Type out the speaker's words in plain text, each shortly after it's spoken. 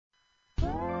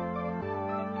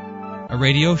a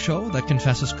radio show that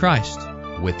confesses Christ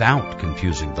without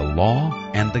confusing the law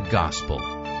and the gospel.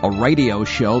 A radio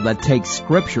show that takes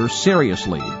Scripture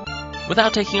seriously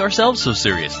without taking ourselves so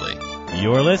seriously.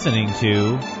 You're listening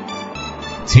to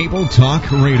Table Talk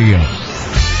Radio.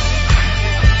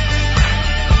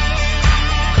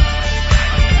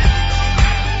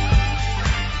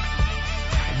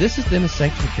 This is then a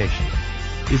sanctification,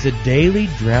 is a daily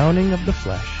drowning of the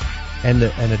flesh and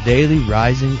a daily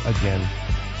rising again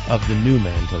of the new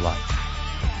man to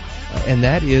life. And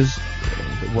that is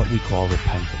what we call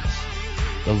repentance.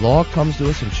 The law comes to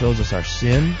us and shows us our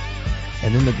sin,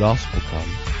 and then the gospel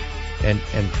comes and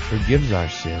forgives our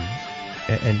sins,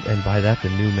 and by that the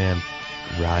new man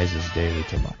rises daily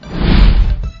to life.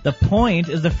 The point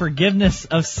is the forgiveness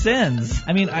of sins.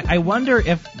 I mean, I wonder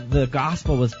if the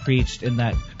gospel was preached in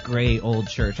that gray old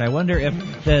church. I wonder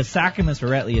if the sacraments were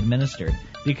rightly administered.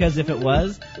 Because if it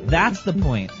was, that's the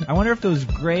point. I wonder if those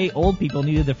gray old people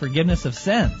needed the forgiveness of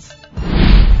sins.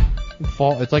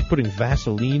 It's like putting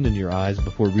Vaseline in your eyes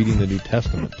before reading the New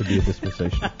Testament to be a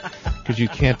dispensation. Because you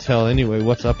can't tell anyway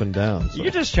what's up and down. So.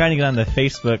 You're just trying to get on the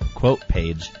Facebook quote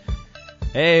page.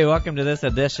 Hey, welcome to this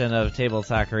edition of Table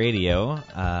Talk Radio.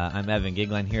 I'm Evan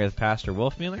Gigline here with Pastor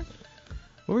Wolfmueller.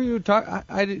 What were you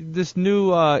talking? This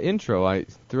new intro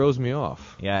throws me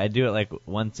off. Yeah, I do it like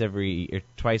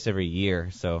twice every year,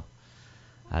 so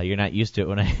you're not used to it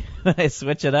when I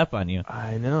switch it up on you.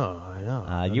 I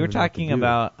know. You were talking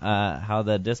about how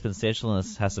the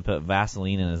dispensationalist has to put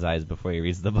Vaseline in his eyes before he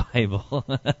reads the Bible.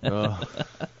 Oh.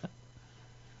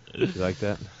 You like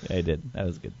that? Yeah, I did. That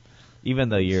was good. Even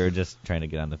though you're just trying to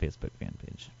get on the Facebook fan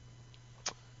page.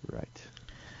 Right.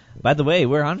 By the way,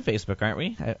 we're on Facebook, aren't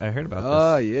we? I heard about this.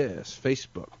 Oh, yes,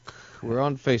 Facebook. We're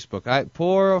on Facebook.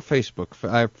 Poor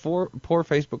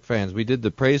Facebook fans. We did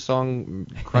the Praise Song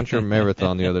Cruncher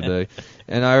Marathon the other day,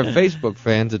 and our Facebook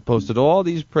fans had posted all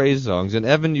these praise songs, and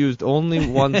Evan used only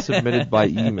one submitted by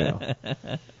email.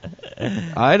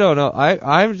 I don't know.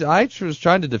 I was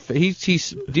trying to defend.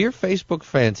 Dear Facebook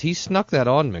fans, he snuck that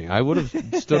on me. I would have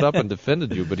stood up and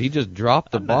defended you, but he just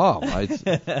dropped the bomb.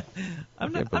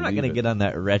 I'm not going to get on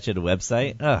that wretched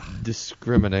website. Ugh.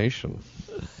 Discrimination.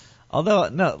 Although,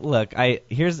 no, look,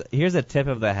 here's a tip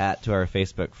of the hat to our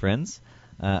Facebook friends.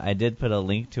 I did put a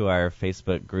link to our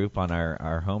Facebook group on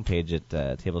our homepage at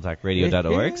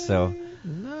tabletalkradio.org. So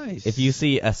nice. If you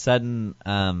see a sudden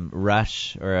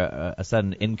rush or a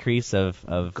sudden increase of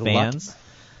fans,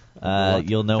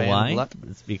 you'll know why. Glut.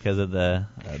 It's because of the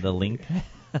link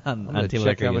on I'm going to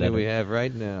check how many we have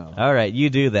right now. All right, you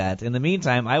do that. In the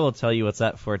meantime, I will tell you what's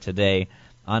up for today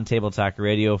on Table Talk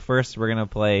Radio. First, we're going to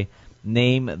play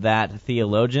Name That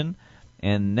Theologian.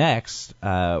 And next,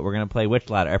 we're going to play Which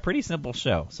Ladder. A pretty simple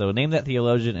show. So Name That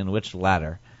Theologian and Which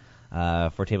Ladder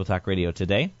for Table Talk Radio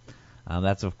today.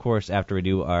 That's, of course, after we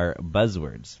do our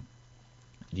buzzwords.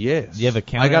 Yes. Do you have a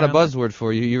counter? I got a buzzword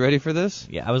for you. You ready for this?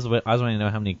 Yeah, I was wanting to know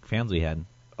how many fans we had.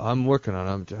 I'm working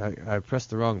on it. I pressed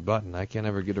the wrong button. I can't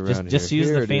ever get around here. Just use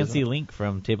the fancy link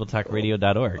from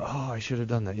tabletalkradio.org. Oh, I should have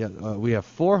done that. Yeah, we have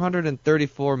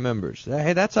 434 members.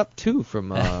 Hey, that's up 2 from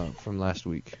last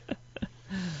week.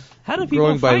 How do people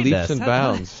growing by find leaps us? and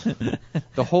bounds?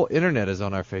 The whole internet is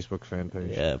on our Facebook fan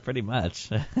page. Yeah, pretty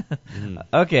much.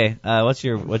 Okay, what's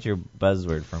your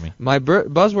buzzword for me? My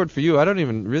buzzword for you, I don't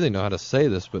even really know how to say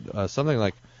this, but something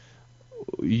like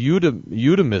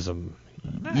eudemism.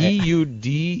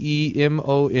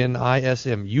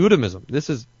 EUDEMONISM. Eudemism. This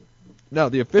is now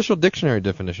the official dictionary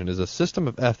definition is a system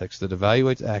of ethics that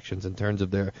evaluates actions in terms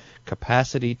of their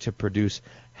capacity to produce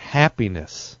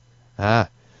happiness.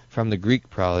 From the Greek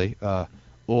probably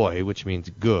oi, which means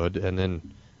good, and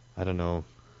then I don't know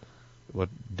what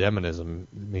demonism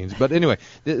means. But anyway,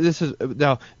 this is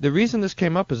now the reason this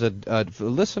came up is a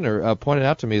listener pointed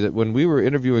out to me that when we were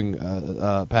interviewing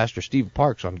Pastor Steve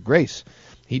Parks on Grace,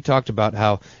 he talked about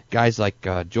how guys like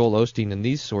Joel Osteen and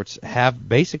these sorts have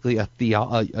basically a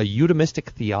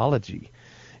eudemistic theology.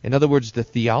 In other words, the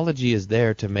theology is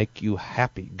there to make you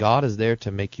happy. God is there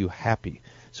to make you happy.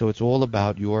 So it's all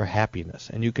about your happiness.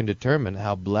 And you can determine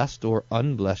how blessed or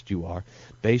unblessed you are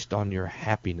based on your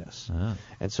happiness.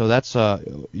 And so that's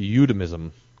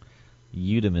eudemism.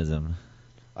 Eudemism.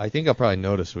 I think I'll probably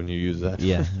notice when you use that.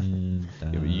 Yeah.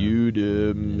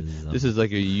 This is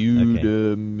like a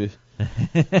eudem.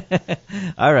 Okay.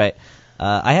 All right.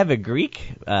 I have a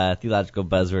Greek theological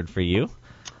buzzword for you.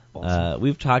 Awesome.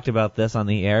 We've talked about this on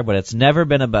the air, but it's never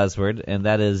been a buzzword, and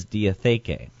that is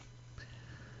diatheke,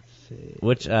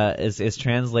 which is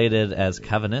translated as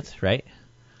covenant, right?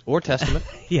 Or testament.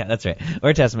 Yeah, that's right.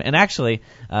 Or testament. And actually,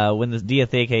 when the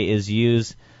diatheke is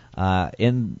used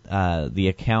in the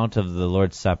account of the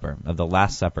Lord's Supper, of the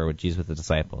Last Supper with Jesus with the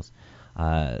disciples,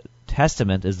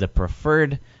 testament is the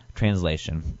preferred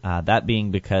translation. That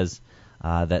being because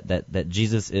that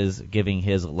Jesus is giving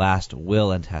his last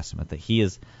will and testament, that he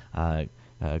is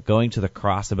going to the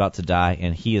cross, about to die,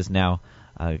 and he is now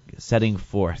setting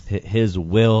forth his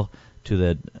will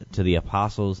to the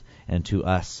apostles and to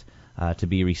us to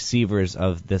be receivers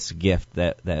of this gift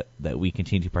that we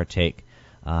continue to partake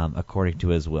according to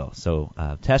his will. So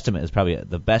testament is probably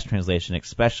the best translation,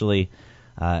 especially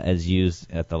as used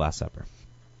at the Last Supper.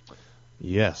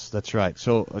 Yes, that's right.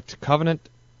 So a covenant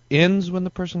ends when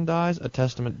the person dies. A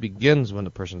testament begins when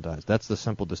the person dies. That's the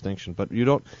simple distinction. But you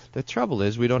don't. The trouble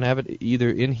is we don't have it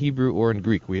either in Hebrew or in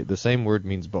Greek. The same word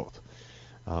means both.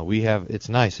 We have. It's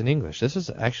nice in English. This is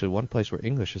actually one place where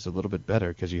English is a little bit better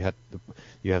because you have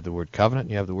the word covenant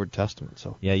and you have the word testament.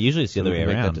 So yeah, usually it's the other way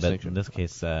around. But in this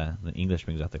case, the English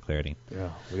brings out the clarity. Yeah,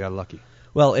 we got lucky.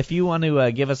 Well, if you want to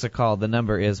give us a call, the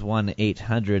number is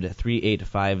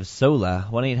 1-800-385-SOLA,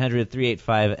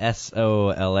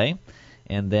 1-800-385-SOLA,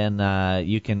 and then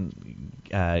you can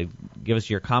give us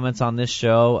your comments on this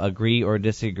show, agree or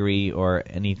disagree, or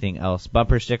anything else.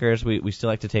 Bumper stickers, we still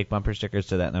like to take bumper stickers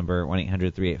to that number,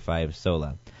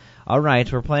 1-800-385-SOLA. All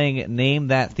right, we're playing Name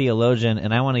That Theologian,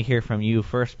 and I want to hear from you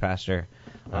first, Pastor.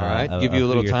 All right, give you a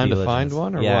little time to find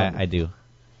one, or yeah, what? I do.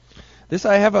 This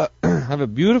I have a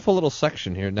beautiful little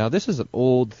section here. Now this is an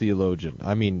old theologian.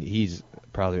 I mean, he's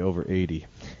probably over 80.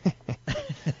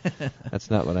 That's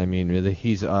not what I mean, really.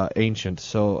 He's ancient.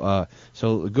 So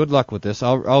good luck with this.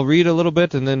 I'll read a little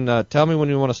bit and then tell me when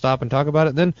you want to stop and talk about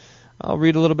it. Then I'll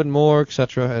read a little bit more,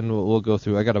 etc., and we'll go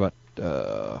through. I got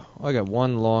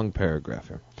one long paragraph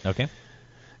here. Okay.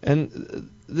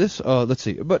 And this, let's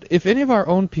see. But if any of our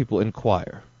own people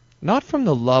inquire, not from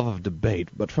the love of debate,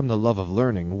 but from the love of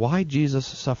learning, why Jesus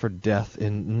suffered death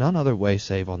in none other way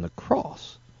save on the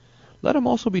cross, let him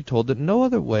also be told that no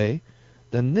other way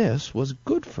than this was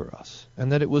good for us,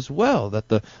 and that it was well that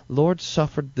the Lord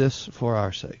suffered this for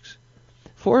our sakes.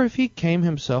 For if he came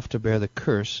himself to bear the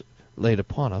curse laid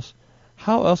upon us,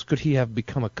 how else could he have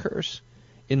become a curse,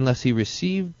 unless he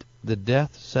received the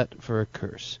death set for a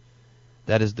curse?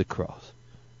 That is the cross.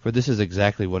 For this is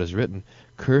exactly what is written,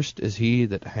 cursed is he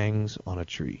that hangs on a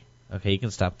tree. Okay, you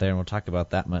can stop there, and we'll talk about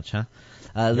that much, huh?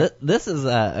 This is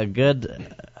a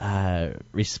good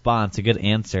response, a good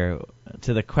answer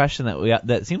to the question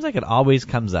that seems like it always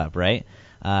comes up, right?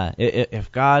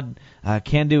 If God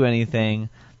can do anything,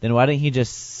 then why didn't he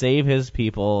just save his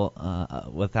people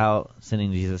without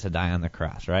sending Jesus to die on the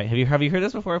cross, right? Have you heard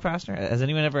this before, Pastor? Has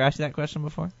anyone ever asked you that question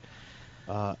before?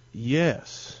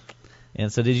 Yes. And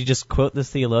so did you just quote this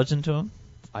theologian to him?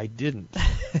 I didn't.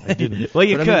 Well,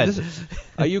 you but, could.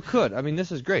 I mean, you could. I mean,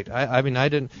 this is great. I mean, I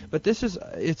didn't. But it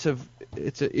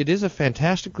is a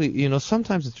fantastically.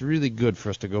 Sometimes it's really good for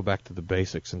us to go back to the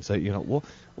basics and say, well,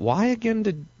 why again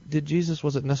did Jesus?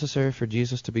 Was it necessary for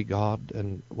Jesus to be God?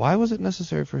 And why was it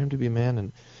necessary for him to be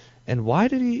man? And why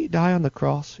did he die on the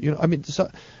cross? I mean,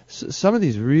 some of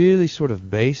these really sort of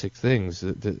basic things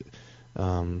that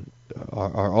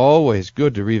are always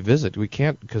good to revisit. We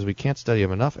can't study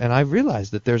them enough. And I've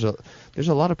realized that there's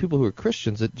a lot of people who are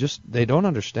Christians that they don't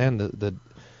understand the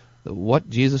what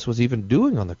Jesus was even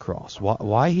doing on the cross.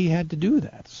 Why he had to do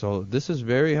that. So this is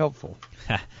very helpful.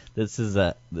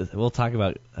 We'll talk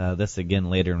about this again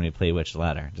later when we play Which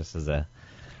Ladder, just as a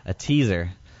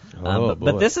teaser.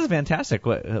 But this is fantastic.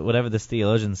 Whatever this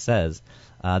theologian says,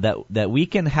 that we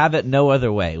can have it no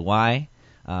other way. Why?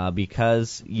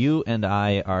 Because you and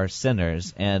I are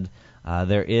sinners, and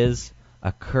there is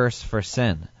a curse for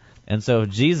sin. And so if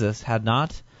Jesus had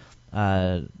not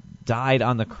died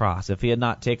on the cross, if he had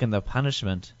not taken the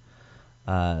punishment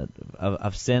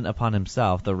of sin upon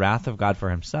himself, the wrath of God for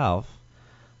himself,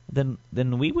 then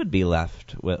we would be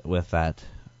left with that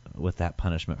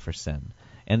punishment for sin.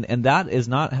 And that is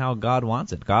not how God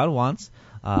wants it. God wants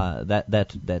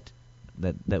that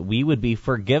we would be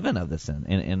forgiven of the sin,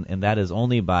 and that is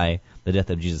only by the death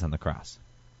of Jesus on the cross.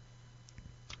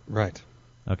 Right.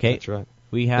 Okay. That's right.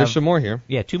 There's some more here.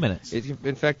 Yeah, 2 minutes.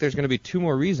 In fact, there's going to be 2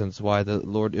 more reasons why it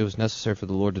was necessary for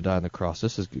the Lord to die on the cross.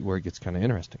 This is where it gets kind of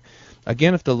interesting.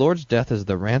 Again, if the Lord's death is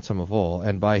the ransom of all,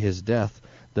 and by his death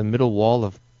the middle wall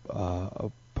of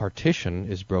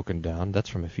partition is broken down, that's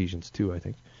from Ephesians 2, I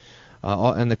think,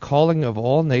 and the calling of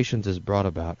all nations is brought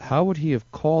about, how would he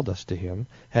have called us to him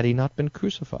had he not been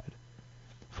crucified?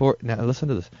 Now listen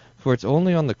to this. For it's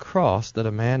only on the cross that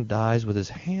a man dies with his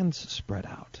hands spread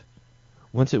out.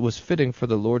 whence it was fitting for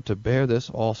the Lord to bear this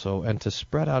also, and to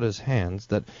spread out his hands,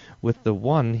 that with the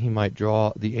one he might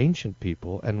draw the ancient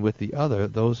people, and with the other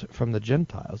those from the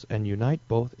Gentiles, and unite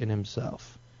both in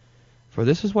himself. For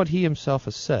this is what he himself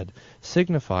has said,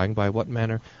 signifying by what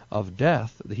manner of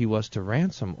death he was to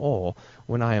ransom all.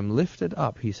 When I am lifted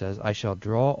up, he says, I shall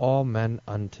draw all men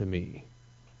unto me.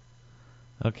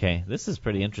 Okay, this is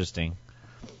pretty interesting.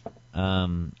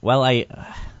 Well,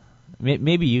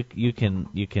 maybe you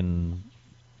can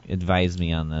advise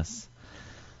me on this.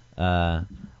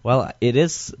 Well, it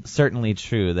is certainly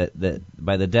true that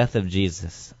by the death of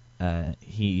Jesus,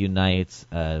 he unites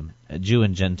a Jew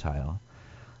and Gentile.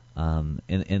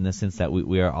 In the sense that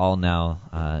we are all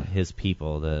now his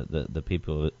people,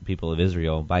 the people of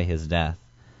Israel, by his death.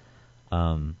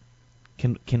 Can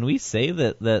we say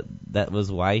that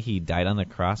was why he died on the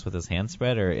cross with his hands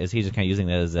spread, or is he just kind of using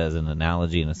that as an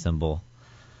analogy and a symbol?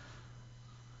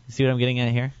 You see what I'm getting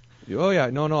at here? Oh yeah,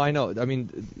 no, I know. I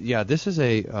mean, yeah, this is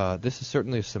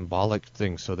certainly a symbolic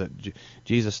thing, so that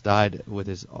Jesus died with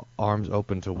his arms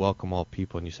open to welcome all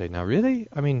people, and you say, now really?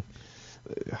 I mean,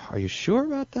 are you sure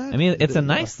about that? I mean, it's a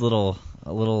nice little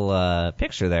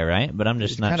picture there, right? But I'm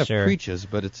just not sure. It kind of preaches,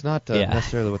 but it's not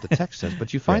necessarily what the text says.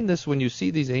 But you find this when you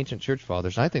see these ancient church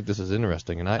fathers, and I think this is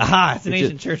interesting. And it's an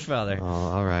ancient church father. Oh,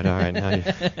 all right. Now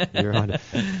you're on it.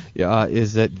 Yeah,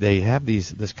 is that they have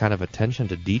this kind of attention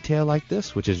to detail like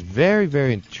this, which is very,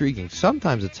 very intriguing.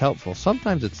 Sometimes it's helpful,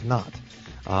 sometimes it's not.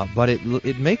 But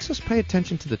it makes us pay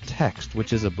attention to the text,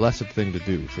 which is a blessed thing to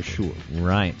do, for sure.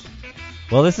 Right.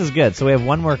 Well, this is good. So we have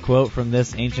one more quote from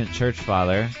this ancient church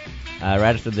father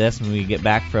right after this when we get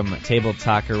back from Table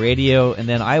Talk Radio, and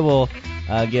then I will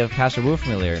give Pastor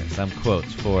Wolfmiller some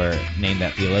quotes for Name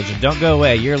That Theologian. Don't go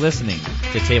away. You're listening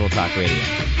to Table Talk Radio.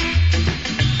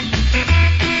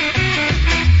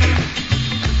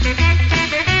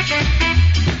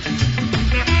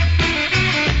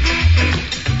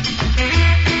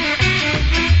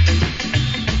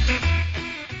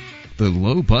 The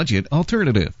low-budget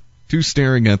alternative to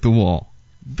staring at the wall.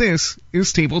 This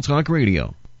is Table Talk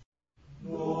Radio.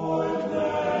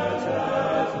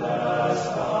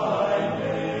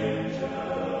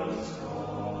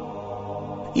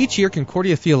 Each year,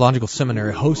 Concordia Theological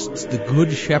Seminary hosts the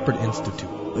Good Shepherd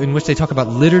Institute, in which they talk about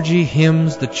liturgy,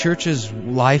 hymns, the church's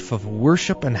life of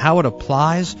worship, and how it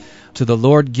applies to the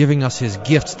Lord giving us his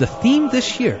gifts. The theme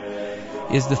this year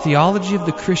is the theology of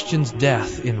the Christian's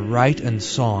death in rite and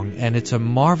song, and it's a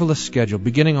marvelous schedule,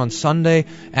 beginning on Sunday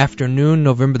afternoon,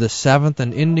 November the 7th,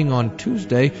 and ending on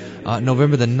Tuesday,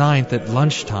 November the 9th at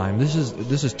lunchtime. This is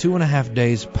 2.5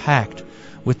 days packed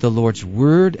with the Lord's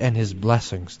Word and his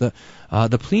blessings. The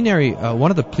plenary,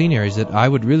 one of the plenaries that I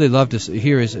would really love to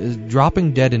hear is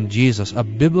Dropping Dead in Jesus, a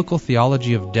biblical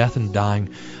theology of death and dying,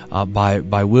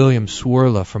 by William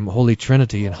Swerla from Holy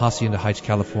Trinity in Hacienda Heights,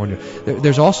 California.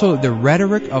 There's also The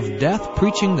Rhetoric of Death,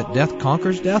 Preaching that Death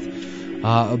Conquers Death,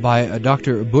 by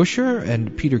Dr. Busher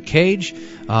and Peter Cage,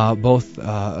 both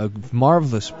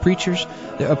marvelous preachers.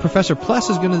 Professor Pless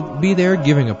is going to be there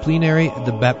giving a plenary,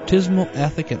 The Baptismal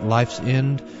Ethic at Life's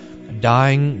End,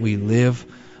 Dying We Live,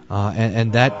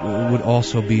 and that would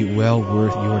also be well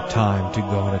worth your time to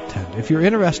go and attend. If you're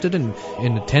interested in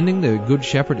attending the Good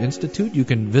Shepherd Institute, you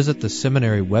can visit the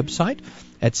seminary website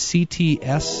at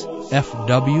ctsfw.edu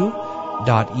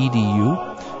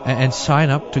and sign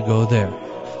up to go there.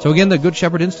 So again, the Good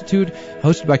Shepherd Institute,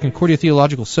 hosted by Concordia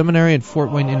Theological Seminary in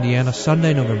Fort Wayne, Indiana,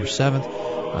 Sunday, November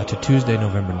 7th to Tuesday,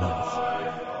 November 9th.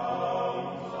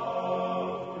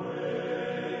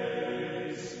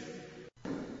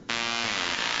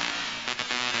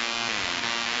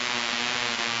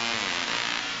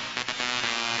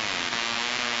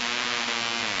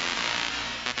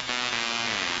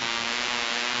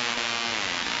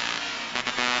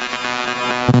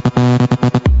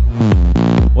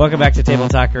 Welcome back to Table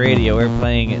Talk Radio. We're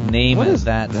playing Name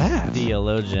That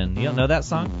Theologian. You don't know that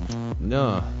song?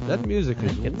 No, that music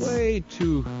is way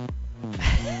too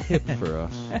hip for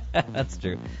us. That's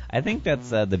true. I think that's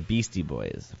the Beastie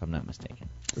Boys, if I'm not mistaken.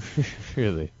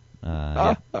 Really?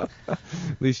 Yeah. At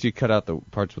least you cut out the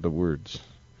parts with the words.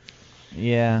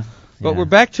 Yeah. But we're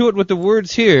back to it with the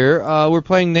words here. We're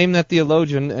playing Name That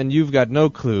Theologian, and you've got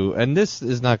no clue. And this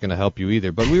is not going to help you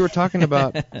either. But we were talking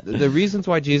about the reasons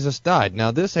why Jesus died. Now,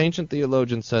 this ancient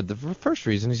theologian said the first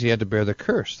reason is he had to bear the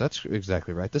curse. That's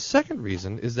exactly right. The second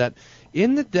reason is that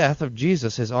in the death of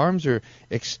Jesus, his arms are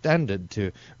extended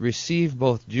to receive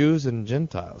both Jews and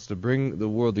Gentiles, to bring the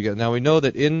world together. Now, we know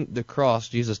that in the cross,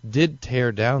 Jesus did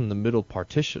tear down the middle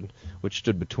partition, which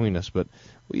stood between us, but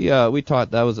we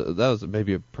taught that was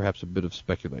maybe perhaps a bit of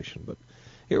speculation. But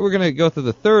here we're going to go through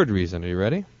the third reason. Are you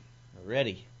ready?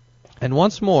 Ready. And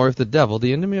once more, if the devil,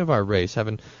 the enemy of our race,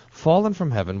 having fallen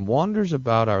from heaven, wanders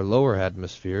about our lower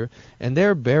atmosphere, and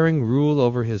there bearing rule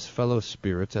over his fellow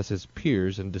spirits as his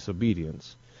peers in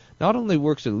disobedience, not only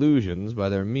works illusions by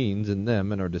their means in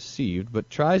them and are deceived,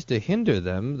 but tries to hinder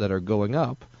them that are going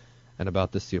up, and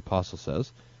about this the apostle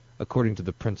says, according to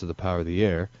the prince of the power of the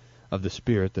air, of the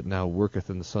spirit that now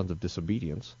worketh in the sons of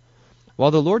disobedience,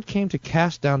 while the Lord came to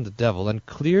cast down the devil, and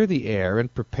clear the air,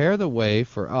 and prepare the way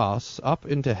for us up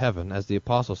into heaven, as the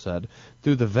apostle said,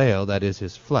 through the veil that is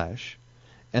his flesh,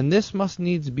 and this must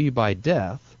needs be by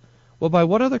death, well, by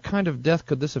what other kind of death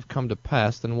could this have come to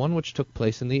pass than one which took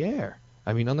place in the air?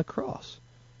 I mean on the cross.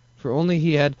 For only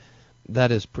he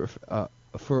that is perfected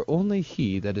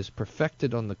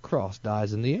on the cross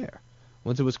dies in the air,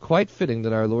 whence it was quite fitting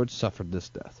that our Lord suffered this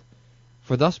death.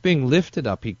 For thus being lifted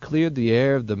up, he cleared the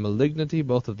air of the malignity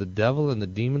both of the devil and the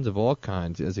demons of all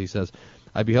kinds, as he says,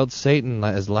 I beheld Satan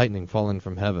as lightning fallen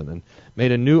from heaven, and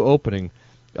made a new opening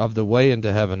of the way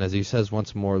into heaven, as he says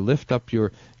once more, lift up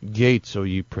your gates, O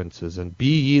ye princes, and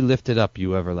be ye lifted up,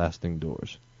 you everlasting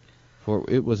doors. For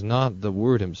it was not the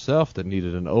Word himself that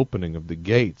needed an opening of the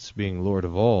gates, being Lord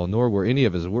of all, nor were any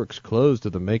of his works closed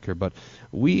to the Maker, but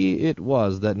we it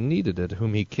was that needed it,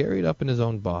 whom he carried up in his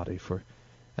own body. For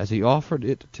as he offered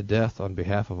it to death on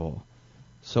behalf of all,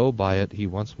 so by it he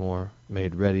once more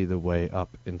made ready the way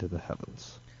up into the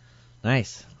heavens.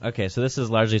 Nice. Okay, so this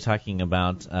is largely talking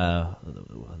about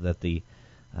that the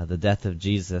death of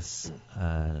Jesus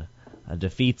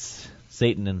defeats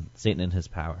Satan and his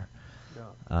power.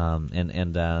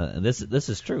 This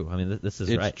is true. I mean, this is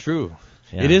it's right. It's true.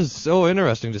 Yeah. It is so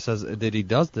interesting, just says that he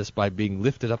does this by being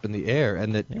lifted up in the air,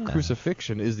 and that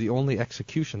crucifixion is the only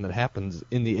execution that happens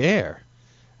in the air.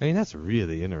 I mean, that's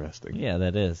really interesting. Yeah,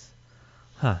 that is.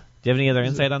 Huh. Do you have any other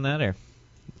insight on that, or?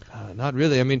 Not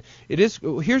really. I mean, it is.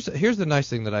 Here's the nice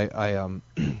thing that I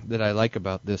that I like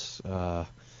about this.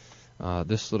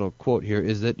 This little quote here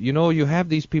is that, you have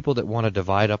these people that want to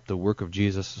divide up the work of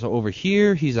Jesus. So over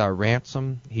here, he's our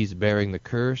ransom, he's bearing the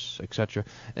curse, etc.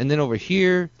 And then over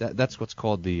here, that's what's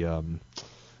called the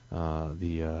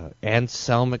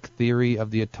Anselmic theory of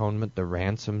the atonement, the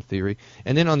ransom theory.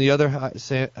 And then on the other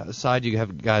side, you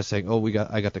have guys saying,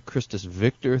 I got the Christus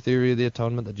Victor theory of the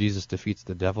atonement, that Jesus defeats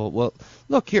the devil. Well,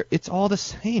 look here, it's all the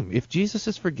same. If Jesus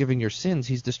is forgiving your sins,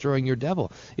 he's destroying your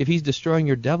devil. If he's destroying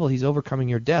your devil, he's overcoming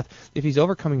your death. If he's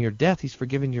overcoming your death, he's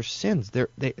forgiving your sins.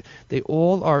 They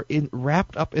all are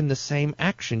wrapped up in the same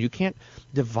action. You can't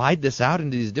divide this out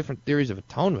into these different theories of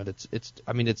atonement.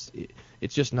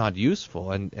 It's just not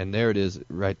useful. And there it is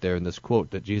right there in this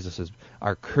quote, that Jesus is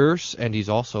our curse and he's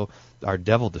also our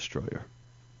devil destroyer.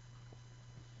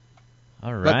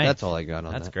 All right. But that's all I got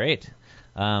on That's that. great.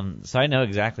 So I know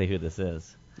exactly who this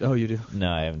is. Oh, you do?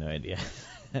 No, I have no idea.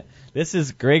 This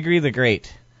is Gregory the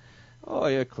Great. Oh,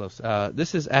 yeah, close.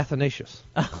 This is Athanasius.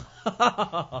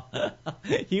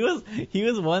 He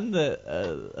was one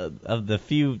of the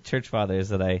few church fathers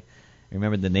that I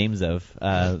remembered the names of.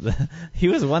 He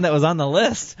was one that was on the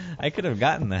list. I could have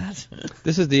gotten that.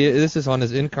 This is on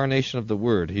his incarnation of the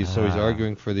Word. He's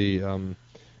arguing for the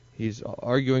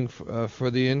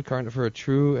for a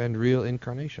true and real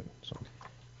incarnation. So.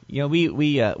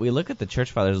 We look at the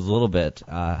church fathers a little bit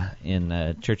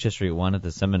in Church History 1 at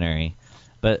the seminary,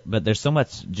 but there's so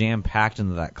much jam packed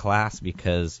into that class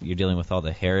because you're dealing with all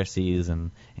the heresies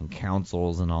and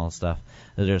councils and all stuff.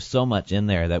 There's so much in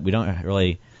there that we don't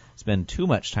really spend too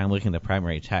much time looking at the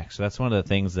primary text. So that's one of the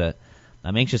things that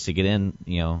I'm anxious to get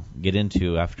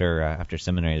into after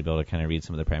seminary, to be able to kind of read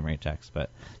some of the primary text. But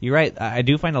you're right, I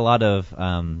do find a lot of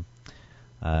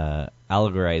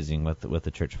allegorizing with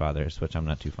the church fathers, which I'm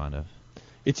not too fond of.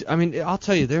 I'll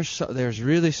tell you, there's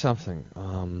really something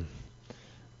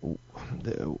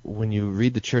when you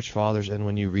read the church fathers and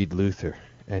when you read Luther,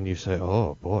 and you say,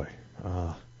 oh boy,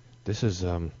 this is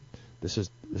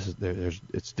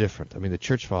it's different. I mean, the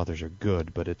church fathers are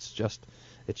good, but it's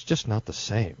just not the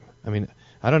same. I mean,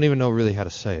 I don't even know really how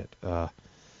to say it.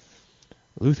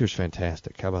 Luther's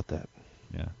fantastic. How about that?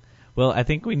 Yeah. Well, I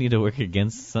think we need to work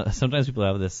against. Sometimes people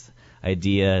have this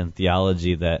idea in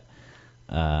theology that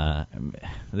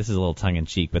this is a little tongue in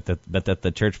cheek, but that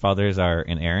the church fathers are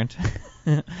inerrant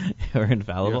or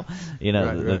infallible.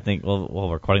 Yeah. They think, well,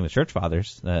 we're quoting the church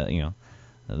fathers. They're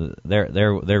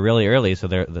really early, so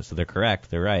they're correct.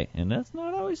 They're right, and that's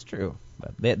not always true.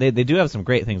 But they do have some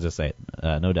great things to say,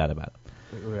 no doubt about it.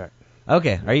 Right.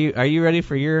 Okay, are you ready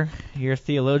for your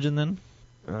theologian then?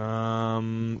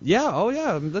 Yeah. Oh,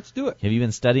 yeah. Let's do it. Have you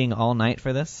been studying all night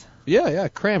for this? Yeah.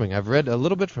 Cramming. I've read a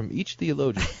little bit from each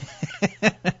theologian.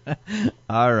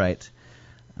 All right.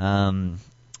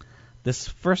 This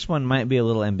first one might be a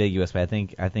little ambiguous, but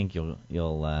I think you'll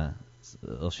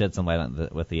shed some light on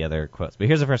with the other quotes. But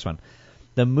here's the first one.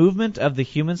 The movement of the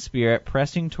human spirit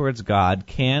pressing towards God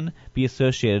can be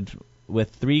associated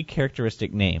with three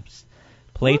characteristic names.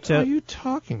 Plato. What are you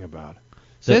talking about?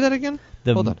 Say that again?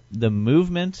 Hold on. The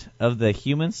movement of the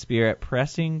human spirit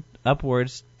pressing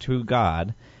upwards to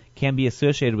God can be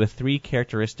associated with three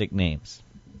characteristic names.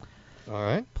 All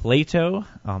right. Plato.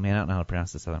 Oh, man, I don't know how to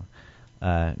pronounce this other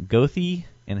one. Goethe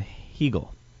and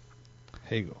Hegel.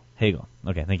 Hegel.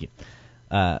 Okay, thank you.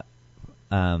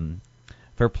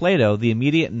 For Plato, the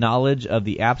immediate knowledge of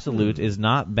the absolute is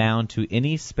not bound to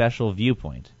any special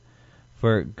viewpoint.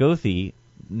 For Goethe,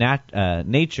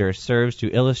 nature serves to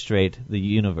illustrate the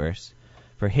universe.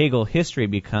 For Hegel, history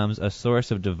becomes a source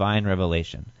of divine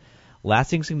revelation.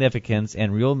 Lasting significance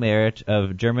and real merit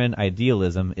of German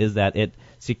idealism is that it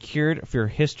secured for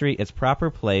history its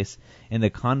proper place in the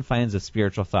confines of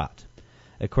spiritual thought.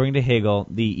 According to Hegel,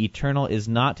 the eternal is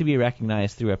not to be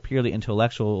recognized through a purely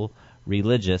intellectual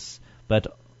religious,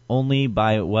 but only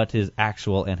by what is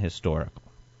actual and historical.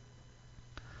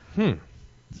 So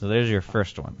there's your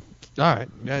first one. All right.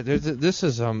 Yeah,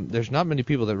 there's not many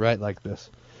people that write like this.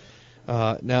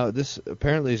 Now, this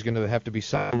apparently is going to have to be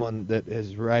someone that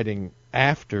is writing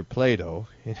after Plato,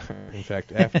 in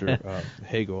fact, after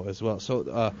Hegel as well.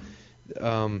 So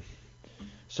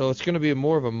it's going to be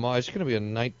more of a it's going to be a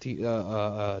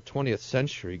 20th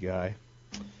century guy,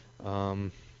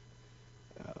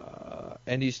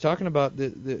 and he's talking about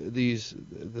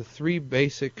the three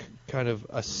basic kind of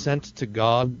ascent to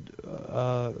God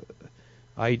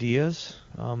ideas.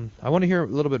 I want to hear a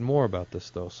little bit more about this,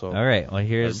 though. So, all right. Well,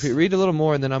 here's read a little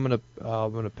more, and then I'm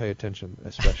gonna pay attention,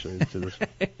 especially to this.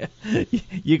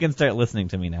 You can start listening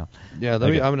to me now. Yeah,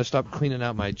 I'm gonna stop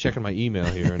checking my email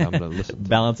here, and I'm gonna listen.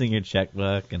 Balancing your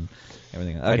checkbook and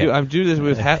everything. Okay. I'm do this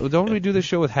with don't we do this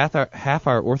show with half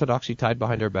our orthodoxy tied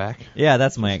behind our back? Yeah,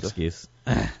 that's my excuse.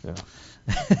 Yeah.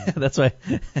 That's why.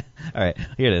 All right,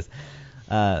 here it is.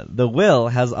 The will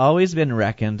has always been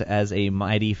reckoned as a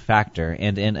mighty factor,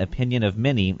 and in opinion of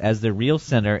many, as the real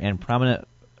center and prominent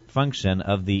function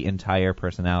of the entire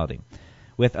personality.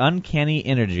 With uncanny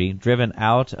energy driven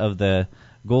out of the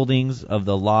gouldings of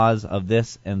the laws of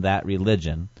this and that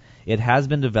religion, it has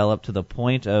been developed to the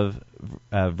point of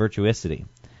virtuosity.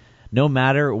 No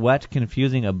matter what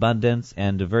confusing abundance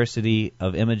and diversity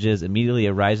of images immediately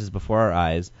arises before our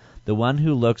eyes, the one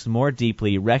who looks more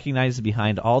deeply recognizes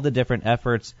behind all the different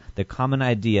efforts the common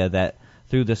idea that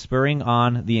through the spurring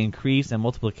on, the increase and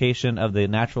multiplication of the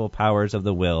natural powers of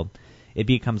the will, it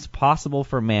becomes possible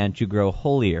for man to grow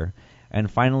holier,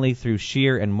 and finally through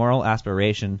sheer and moral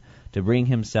aspiration to bring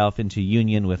himself into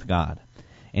union with God.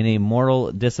 In a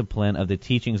moral discipline of the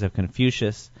teachings of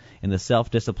Confucius, in the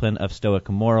self-discipline of Stoic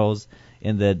morals,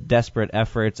 in the desperate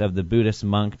efforts of the Buddhist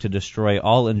monk to destroy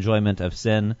all enjoyment of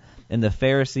sin, in the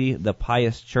Pharisee, the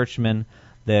pious churchman,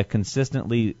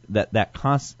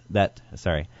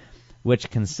 which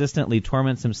consistently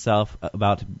torments himself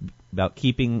about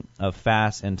keeping of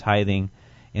fast and tithing,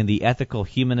 in the ethical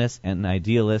humanist and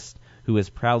idealist who is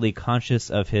proudly conscious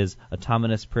of his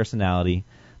autonomous personality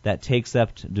that takes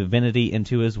up divinity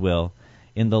into his will,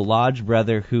 in the lodge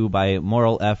brother who by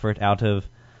moral effort out of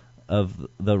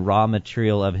the raw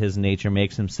material of his nature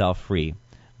makes himself free,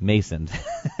 masoned,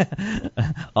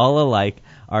 all alike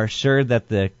are sure that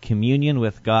the communion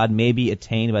with God may be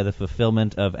attained by the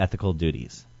fulfillment of ethical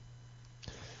duties.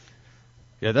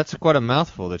 Yeah, that's quite a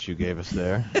mouthful that you gave us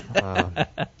there.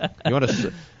 You want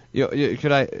to?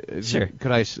 Could I? Sure.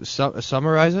 Could I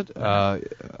summarize it?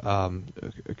 Because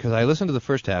I listened to the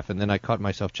first half and then I caught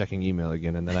myself checking email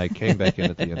again, and then I came back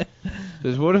in at the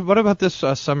end. What about this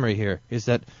summary here? Is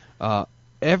that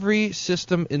every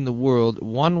system in the world,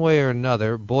 one way or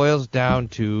another, boils down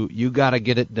to you got to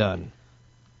get it done.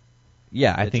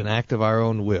 Yeah, it's an act of our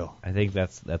own will. I think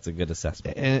that's a good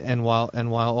assessment. And while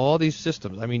all these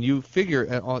systems, I mean, you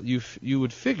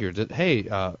would figure that hey,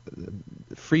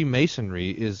 Freemasonry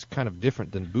is kind of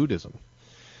different than Buddhism,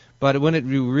 but when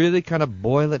you really kind of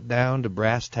boil it down to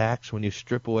brass tacks, when you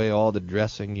strip away all the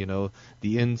dressing,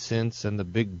 the incense and the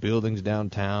big buildings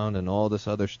downtown and all this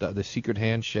other stuff, the secret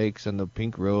handshakes and the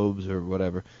pink robes or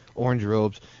whatever, orange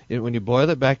robes, when you boil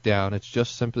it back down, it's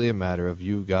just simply a matter of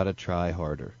you've got to try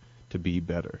harder to be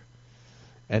better.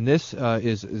 And this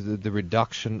is the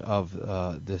reduction of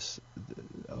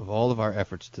all of our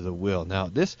efforts to the will. Now,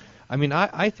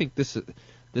 I think this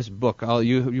book.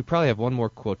 You probably have one more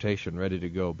quotation ready to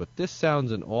go, but this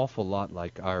sounds an awful lot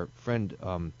like our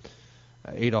friend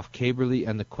Adolf Kaberle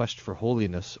and the Quest for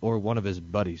Holiness, or one of his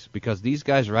buddies, because these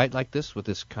guys write like this with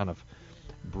this kind of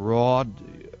broad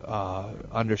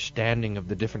understanding of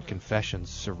the different confessions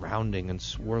surrounding and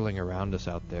swirling around us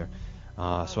out there.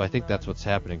 So I think that's what's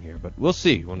happening here. But we'll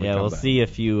see when we come back. Yeah, we'll see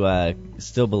if you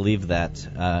still believe that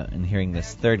in hearing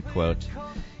this third quote.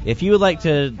 If you would like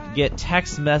to get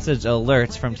text message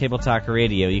alerts from Table Talk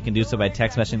Radio, you can do so by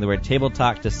text messaging the word Table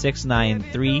Talk to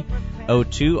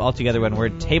 69302. Altogether one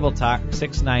word, Table Talk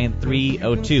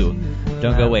 69302.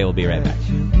 Don't go away, we'll be right back.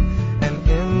 And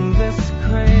in this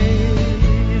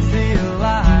crazy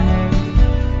life,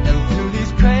 and through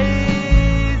these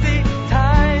crazy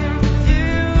times,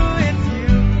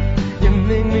 it's you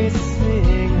make me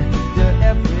sing your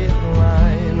every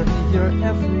line, your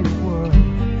every word,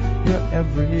 your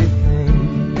everything.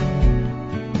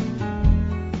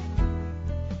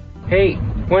 Hey,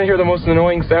 want to hear the most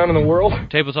annoying sound in the world?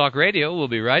 Table Talk Radio will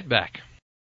be right back.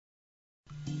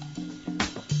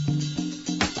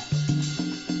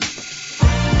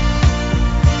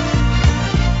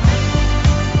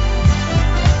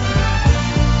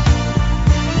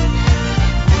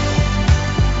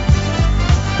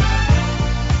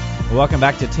 Welcome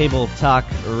back to Table Talk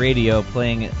Radio,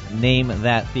 playing Name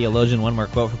That Theologian. One more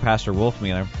quote for Pastor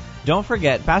Wolfmueller. Don't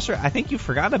forget, Pastor, I think you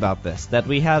forgot about this, that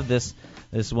we have this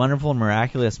wonderful,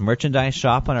 miraculous merchandise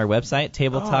shop on our website,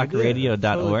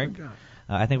 tabletalkradio.org. Totally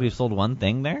I think we've sold one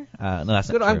thing there. No, that's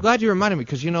not Good. true. I'm glad you reminded me,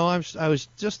 because, I was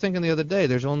just thinking the other day,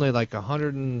 there's only like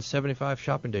 175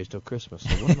 shopping days till Christmas. So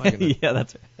what am I going to Yeah,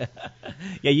 that's right.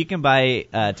 Yeah, you can buy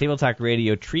Table Talk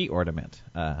Radio tree ornament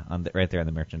right there on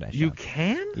the merchandise shop. You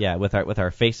can? Yeah, with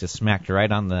our faces smacked right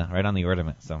on the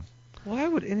ornament. So Why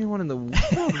would anyone in the world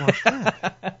want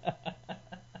that?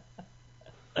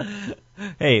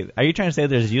 Hey, are you trying to say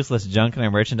there's useless junk in our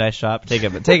merchandise shop? Take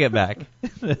it back.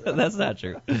 That's not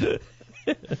true.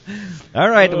 All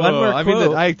right, one more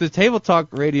quote. I mean, the Table Talk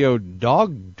Radio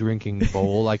dog drinking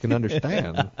bowl, I can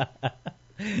understand.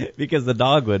 Because the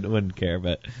dog wouldn't care,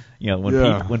 but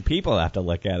when people have to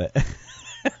look at it.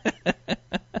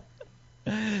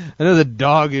 I know the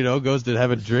dog, goes to have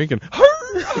a drink and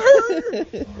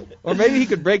or maybe he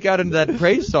could break out into that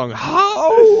praise song.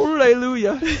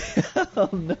 Hallelujah. Oh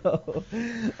no.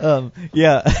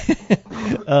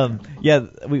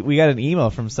 We got an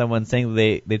email from someone saying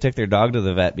they took their dog to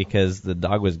the vet because the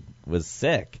dog was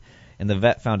sick, and the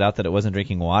vet found out that it wasn't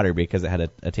drinking water because it had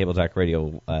a Table Talk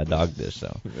Radio dog dish.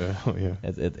 So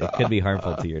it could be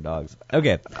harmful to your dogs.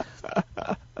 Okay.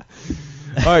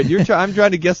 All right, I'm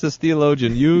trying to guess this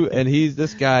theologian.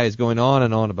 This guy is going on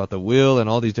and on about the will and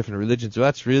all these different religions. So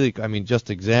that's really, just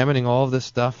examining all of this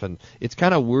stuff, and it's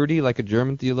kind of wordy like a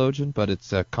German theologian, but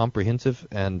it's comprehensive,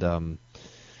 and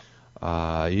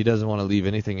he doesn't want to leave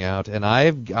anything out. And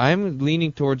I'm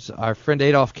leaning towards our friend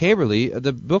Adolf Kaberle,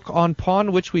 the book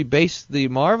upon which we base the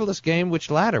marvelous game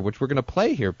Which Ladder, which we're going to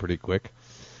play here pretty quick.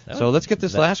 So let's get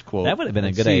this last quote. That would have been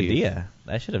a good idea.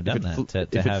 I should have done that.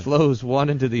 If it flows one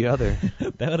into the other.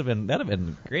 that would have been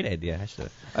a great idea. I should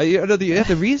have.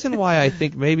 The reason why I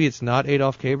think maybe it's not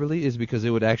Adolf Kaberle is because it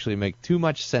would actually make too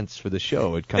much sense for the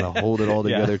show. It'd kind of hold it all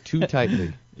together too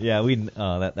tightly. Yeah,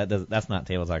 that's not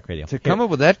Table Talk Radio. To come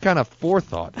up with that kind of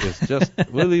forethought is just,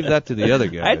 we'll leave that to the other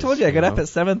guys. I told you I got up at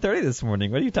 7:30 this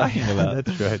morning. What are you talking about?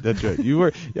 That's right. You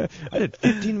were. Yeah, I did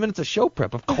 15 minutes of show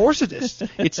prep. Of course it is.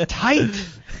 It's tight.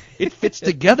 It fits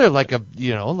together like a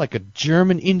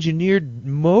German engineered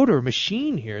motor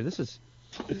machine here. This is.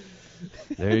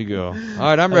 There you go. All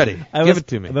right, I'm ready. Give it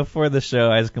to me. Before the show,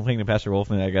 I was complaining to Pastor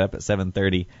Wolfman. I got up at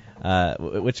 7:30,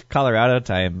 which Colorado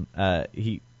time.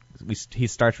 He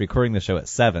starts recording the show at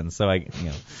 7, so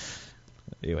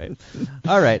anyway.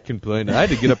 All right. Complained. I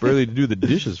had to get up early to do the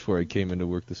dishes before I came into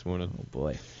work this morning. Oh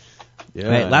boy. Yeah.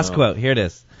 All right, last quote. Here it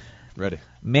is. Ready.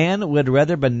 Man would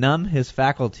rather benumb his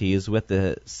faculties with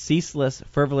the ceaseless,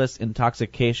 frivolous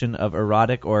intoxication of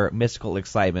erotic or mystical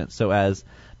excitement so as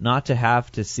not to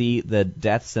have to see the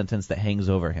death sentence that hangs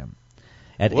over him.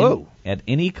 At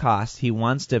any cost, he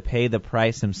wants to pay the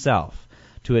price himself,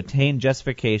 to attain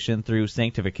justification through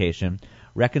sanctification,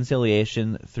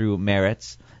 reconciliation through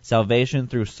merits, salvation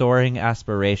through soaring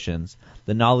aspirations,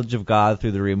 the knowledge of God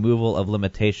through the removal of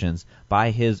limitations by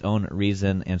his own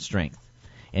reason and strength.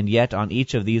 And yet on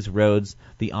each of these roads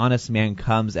the honest man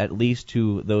comes at least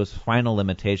to those final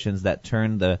limitations that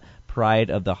turn the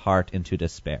pride of the heart into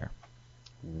despair.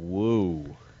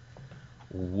 Whoa.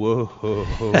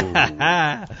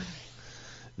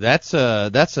 That's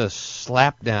a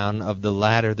slap down of the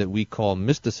ladder that we call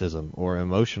mysticism or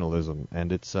emotionalism,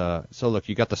 and it's so look,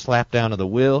 you got the slap down of the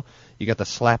will, you got the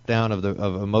slap down of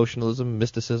emotionalism,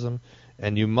 mysticism,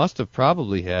 and you must have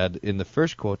probably had in the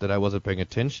first quote that I wasn't paying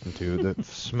attention to the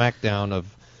smackdown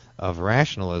of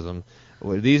rationalism.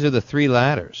 Well, these are the three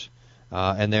ladders.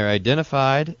 And they're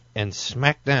identified and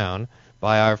smacked down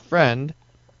by our friend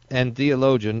and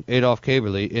theologian Adolf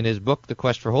Kaberle in his book, The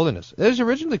Quest for Holiness. It was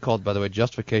originally called, by the way,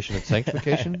 Justification and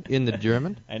Sanctification in the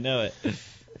German. I know it.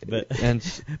 But and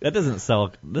that doesn't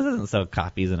sell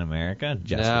copies in America.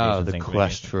 No, The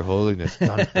Quest for Holiness.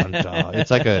 Dun, dun, dun.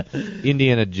 It's like a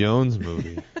Indiana Jones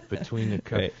movie. Between the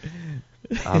right.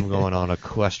 I'm going on a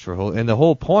quest for holiness. And the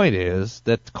whole point is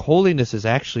that holiness is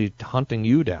actually hunting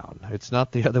you down. It's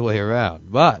not the other way around.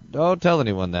 But don't tell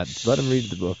anyone that. Let them read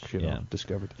the book,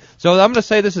 discovered. So I'm going to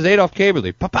say this is Adolf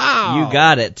Kaberle. Pa-pow! You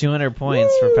got it. 200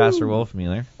 points for Pastor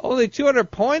Wolfmueller. Only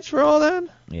 200 points for all that?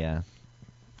 Yeah.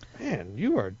 Man,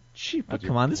 you are cheap. Oh,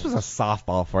 come on, this was a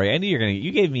softball for you. I knew you were going to...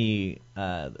 You gave me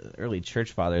early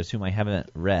church fathers whom I haven't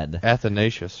read.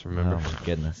 Athanasius, remember? Oh, my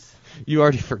goodness. You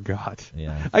already forgot.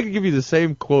 Yeah. I could give you the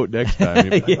same quote next time.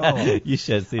 You'd be like, yeah, you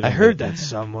should see. I heard that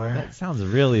somewhere. That sounds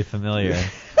really familiar.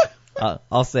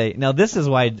 I'll say, now this is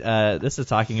why, this is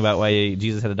talking about why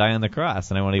Jesus had to die on the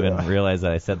cross, and I won't even realize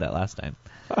that I said that last time.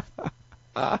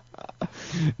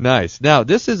 Nice. Now,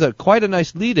 this is quite a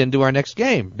nice lead-in to our next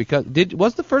game, because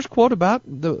was the first quote about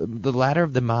the ladder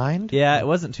of the mind? Yeah, it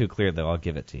wasn't too clear, though. I'll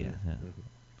give it to you. Yeah.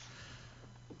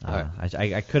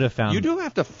 I could have found... You do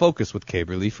have to focus with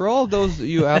Kaberle. For all those of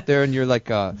you out there and you're like,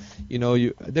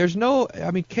 there's no...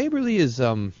 I mean, Kaberle is,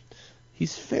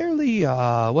 he's fairly,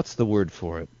 what's the word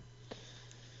for it?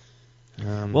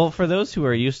 Well, for those who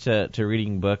are used to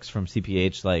reading books from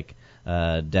CPH, like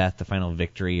Death, The Final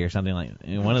Victory, or something like...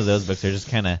 one of those books are just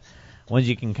kind of... ones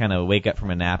you can kind of wake up from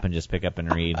a nap and just pick up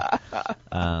and read.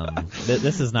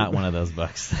 This is not one of those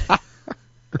books.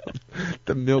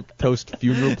 The Milk Toast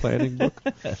Funeral Planning book.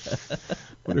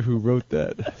 Wonder who wrote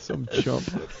that. Some chump.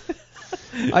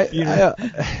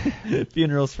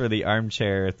 Funerals for the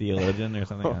Armchair Theologian or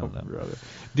something. I don't know. Brother.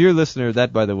 Dear listener,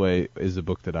 that, by the way, is a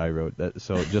book that I wrote.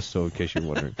 So just in case you're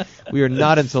wondering, we are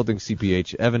not insulting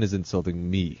CPH. Evan is insulting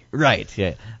me. Right.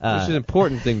 Yeah. Which is an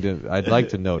important thing I'd like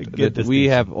to note. That we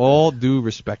have all due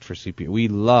respect for CPH. We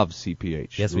love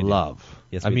CPH. Yes, we love. Do.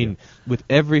 Yes, we do. With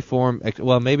every form.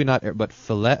 Well, maybe not, but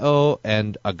phileo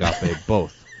and agape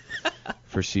both.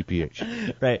 For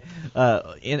CPH. Right.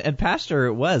 And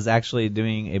Pastor was actually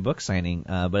doing a book signing,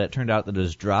 but it turned out that it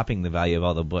was dropping the value of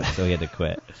all the books, so he had to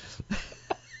quit.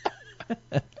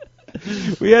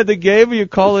 We had the game where you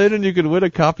call in and you could win a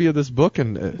copy of this book,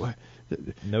 and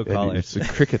no callers. It's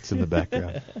the crickets in the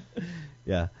background.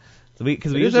 Yeah. So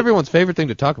because it is everyone's favorite thing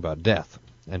to talk about, death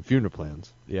and funeral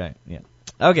plans. Yeah. Yeah.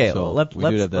 Okay. So well,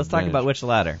 let's talk about which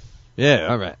ladder. Yeah.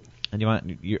 All right.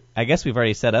 And I guess we've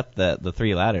already set up the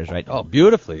three ladders, right? Oh,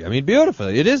 beautifully. I mean,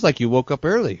 beautifully. It is like you woke up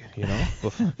early, So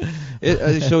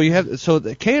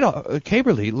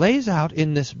Kaberle lays out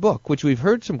in this book, which we've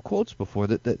heard some quotes before,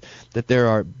 that there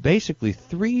are basically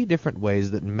three different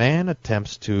ways that man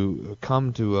attempts to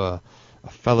come to a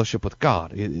fellowship with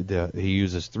God. He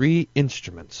uses three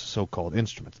instruments, so-called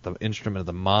instruments: the instrument of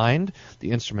the mind,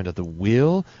 the instrument of the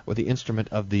will, or the instrument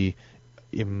of the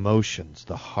emotions,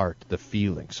 the heart, the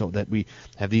feeling. So that we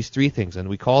have these three things, and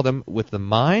we call them, with the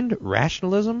mind,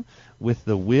 rationalism; with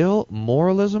the will,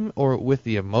 moralism; or with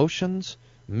the emotions,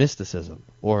 mysticism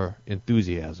or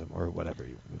enthusiasm, or whatever,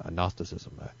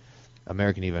 Gnosticism,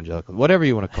 American evangelical, whatever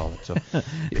you want to call it. So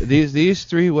these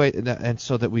three ways, and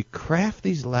so that we craft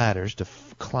these ladders to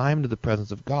climb to the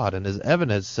presence of God. And as Evan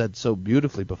has said so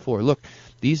beautifully before, look,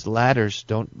 these ladders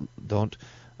don't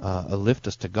lift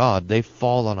us to God. They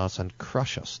fall on us and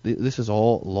crush us. This is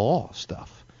all law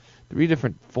stuff. Three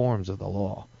different forms of the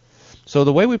law. So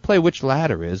the way we play which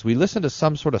ladder is, we listen to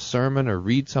some sort of sermon or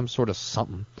read some sort of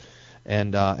something,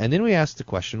 and then we ask the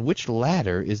question, which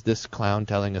ladder is this clown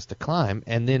telling us to climb,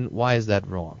 and then why is that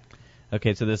wrong?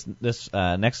 Okay, so this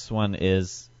next one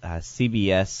is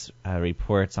CBS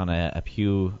reports on a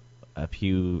Pew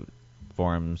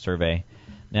Forum survey.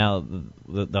 Now,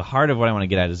 the heart of what I want to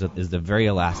get at is the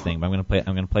very last thing. But I'm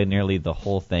going to play nearly the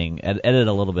whole thing. Edit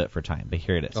a little bit for time, but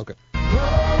here it is. Okay.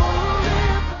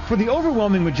 For the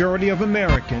overwhelming majority of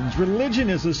Americans, religion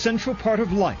is a central part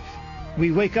of life.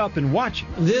 We wake up and watch it.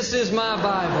 This is my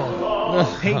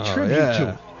Bible. Pay tribute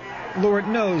to it. Lord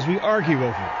knows we argue over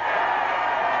it.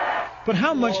 But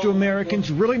how much do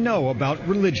Americans really know about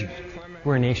religion?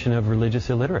 We're a nation of religious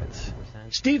illiterates.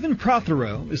 Stephen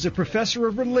Prothero is a professor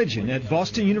of religion at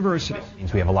Boston University.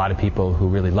 We have a lot of people who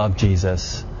really love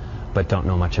Jesus, but don't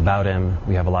know much about him.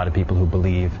 We have a lot of people who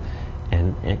believe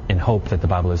and hope that the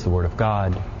Bible is the Word of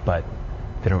God, but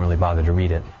they don't really bother to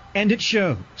read it. And it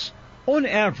shows. On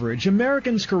average,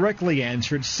 Americans correctly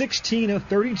answered 16 of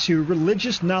 32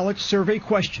 religious knowledge survey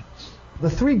questions. The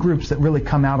three groups that really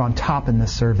come out on top in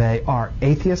this survey are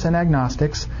atheists and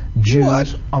agnostics,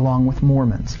 Jews, along with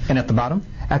Mormons. And at the bottom?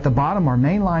 At the bottom are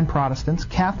mainline Protestants,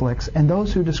 Catholics, and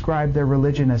those who describe their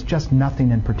religion as just nothing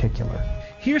in particular.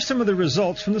 Here's some of the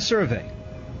results from the survey.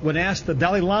 When asked the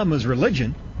Dalai Lama's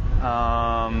religion,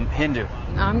 Hindu.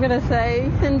 I'm going to say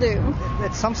Hindu.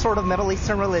 It's some sort of Middle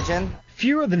Eastern religion.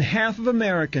 Fewer than half of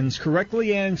Americans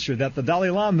correctly answer that the Dalai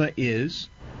Lama is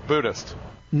Buddhist.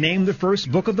 Name the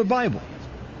first book of the Bible.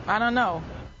 I don't know.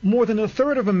 More than a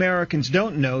third of Americans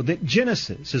don't know that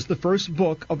Genesis is the first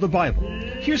book of the Bible.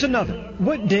 Here's another.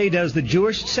 What day does the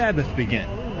Jewish Sabbath begin?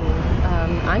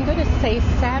 I'm going to say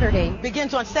Saturday.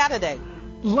 Begins on Saturday.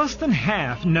 Less than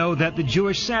half know that the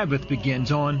Jewish Sabbath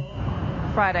begins on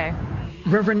Friday.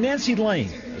 Reverend Nancy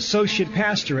Lane, associate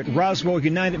pastor at Roswell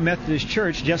United Methodist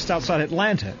Church just outside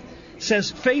Atlanta, says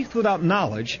faith without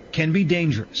knowledge can be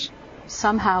dangerous.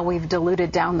 Somehow we've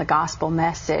diluted down the gospel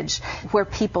message where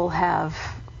people have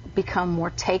become more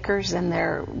takers than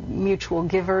they're mutual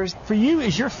givers. For you,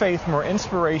 is your faith more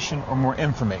inspiration or more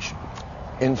information?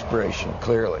 Inspiration,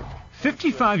 clearly.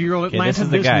 55-year-old Atlanta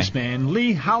businessman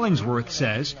Lee Hollingsworth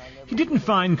says he didn't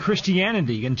find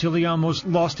Christianity until he almost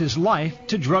lost his life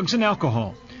to drugs and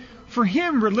alcohol. For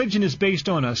him, religion is based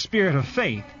on a spirit of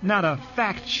faith, not a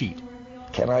fact sheet.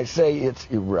 Can I say it's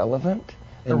irrelevant?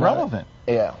 Irrelevant?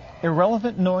 Yeah.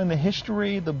 Irrelevant knowing the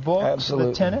history, the books,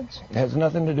 Absolutely. The tenets? It has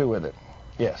nothing to do with it.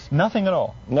 Yes. Nothing at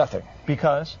all? Nothing.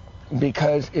 Because?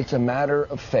 Because it's a matter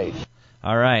of faith.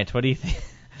 All right. What do you think?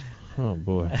 Oh,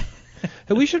 boy.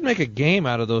 Hey, we should make a game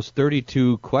out of those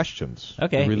 32 questions.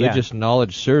 Okay. A religious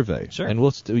knowledge survey. Sure. And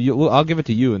I'll give it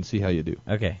to you and see how you do.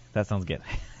 Okay. That sounds good.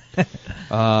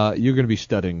 You're going to be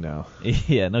studying now.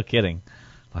 Yeah, no kidding.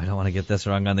 I don't want to get this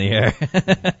wrong on the air.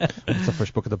 What's the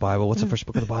first book of the Bible? What's the first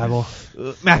book of the Bible?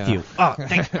 Matthew. Yeah. Oh,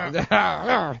 thanks.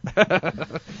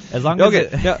 As long as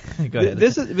go ahead.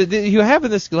 This is you have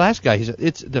in this last guy.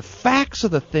 It's the facts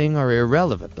of the thing are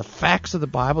irrelevant. The facts of the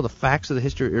Bible, the facts of the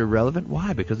history are irrelevant.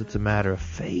 Why? Because it's a matter of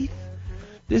faith.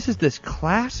 This is this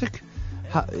classic,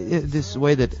 this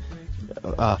way that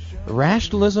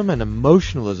rationalism and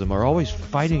emotionalism are always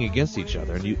fighting against each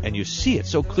other, and you see it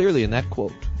so clearly in that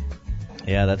quote.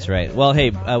 Yeah, that's right. Well,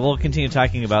 hey, we'll continue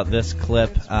talking about this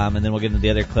clip, and then we'll get into the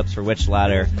other clips for Witch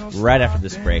Ladder right after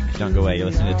this break. Don't go away. You're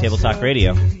listening to Table Talk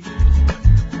Radio. I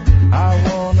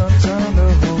wanna turn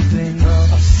the whole thing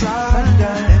upside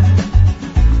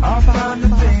down. I'll find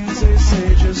the things they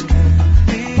say just can't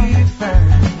be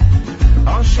found.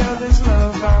 I'll share this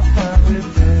love I find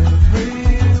with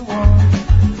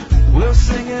everyone. We'll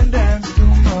sing and dance to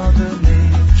Mother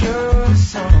Nature's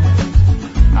song.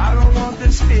 I don't want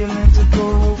this feeling to go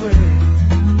away.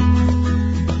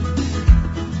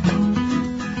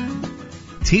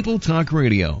 Table Talk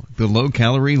Radio, the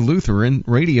low-calorie Lutheran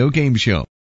radio game show.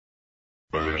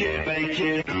 That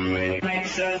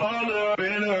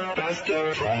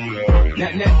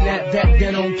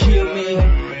don't kill me,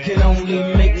 can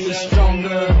only make me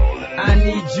stronger. I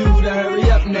need you to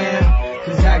hurry up now,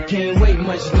 cause I can't wait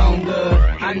much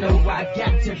longer. I know I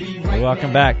got to be right.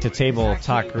 Welcome back to Table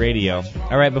Talk Radio.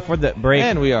 All right, before the break...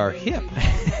 And we are hip.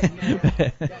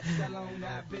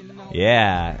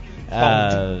 Yeah.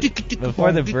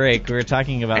 Before the break, we were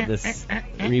talking about this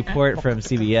report from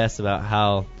CBS about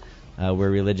how we're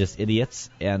religious idiots,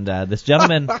 and this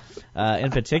gentleman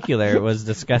in particular was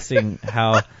discussing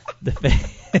how the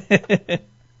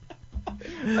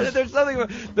There's something.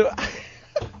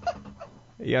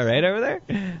 You all right over there?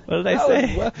 What did I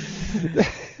say?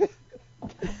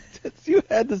 You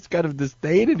had this kind of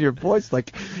disdain in your voice,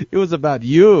 like it was about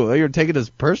you. You're taking this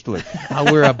personally.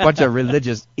 We're a bunch of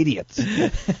religious idiots.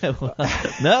 Well,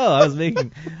 no, I was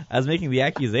making the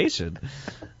accusation.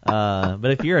 But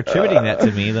if you're attributing that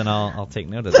to me, then I'll take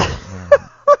note of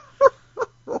that.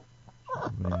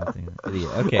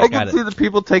 Okay, I can see the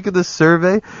people taking this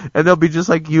survey, and they'll be just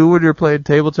like you when you're playing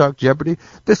Table Talk Jeopardy.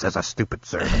 This is a stupid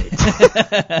survey.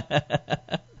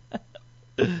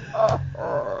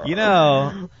 You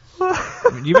know, do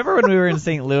you remember when we were in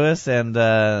St. Louis and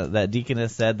that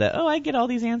deaconess said that, I get all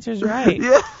these answers right?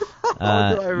 Yeah.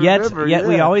 Yet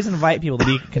we always invite people to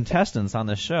be contestants on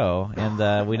the show,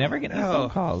 and we never get any phone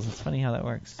calls. It's funny how that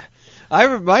works.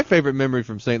 My favorite memory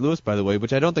from St. Louis, by the way,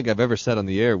 which I don't think I've ever said on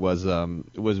the air, was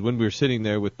when we were sitting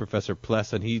there with Professor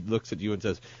Pless, and he looks at you and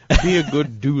says, "Be a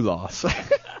good doulos."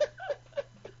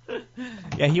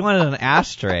 Yeah, he wanted an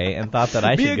ashtray and thought that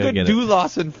I should go get it. Be a good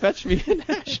doulos and fetch me an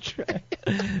ashtray.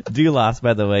 Doulos,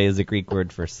 by the way, is a Greek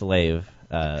word for slave,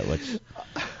 which,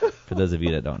 for those of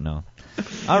you that don't know.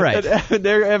 All right. And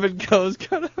there Evan goes,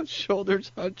 kind of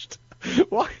shoulders hunched.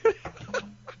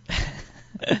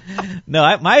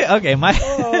 No, my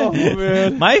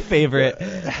favorite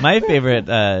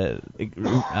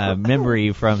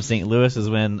memory from St. Louis is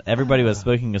when everybody was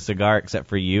smoking a cigar except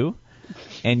for you.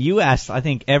 And you asked, I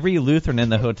think, every Lutheran in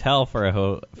the hotel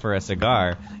for a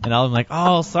cigar, and I was like,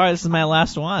 "Oh, sorry, this is my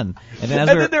last one." And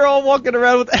then they're all walking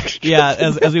around with extras. Yeah,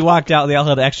 as we walked out, they all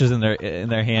had extras in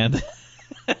their hand.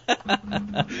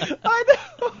 I know.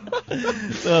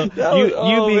 So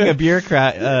you being a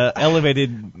bureaucrat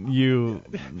elevated you.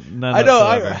 I know.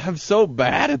 I'm so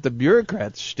bad at the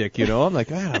bureaucrat shtick. I'm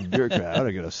like, I'm a bureaucrat. I ought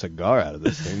to get a cigar out of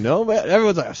this thing. No, man.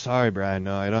 Everyone's like, "Sorry, Brian.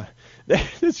 No, I don't." They're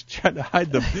just trying to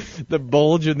hide the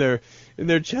bulge in their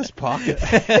chest pocket,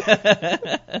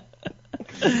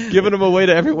 giving them away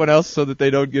to everyone else so that they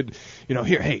don't get,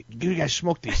 here, hey, you guys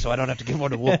smoke these so I don't have to give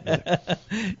one to Wolf.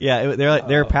 Yeah,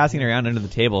 they're passing it around under the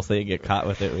table so you get caught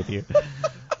with it with you.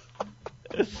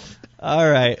 All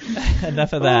right,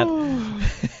 enough of that.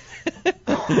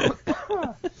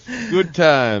 Good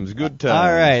times.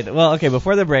 All right, well, okay.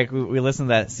 Before the break, we listened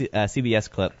to that CBS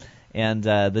clip. And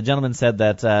the gentleman said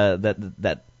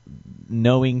that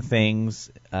knowing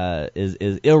things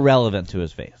is irrelevant to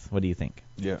his faith. What do you think?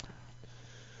 Yeah.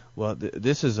 Well,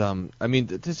 this is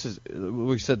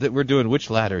we said that we're doing which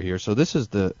ladder here. So this is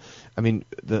the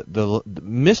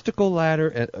mystical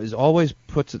ladder is always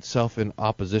puts itself in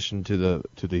opposition to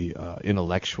the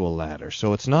intellectual ladder.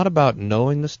 So it's not about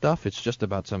knowing the stuff. It's just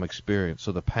about some experience.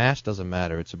 So the past doesn't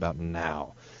matter. It's about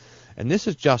now. And this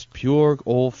is just pure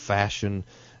old-fashioned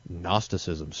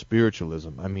Gnosticism,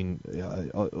 spiritualism.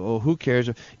 Who cares?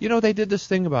 They did this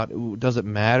thing about, does it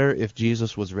matter if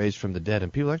Jesus was raised from the dead?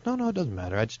 And people are like, no, it doesn't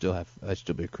matter. I'd still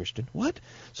be a Christian. What?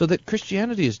 So that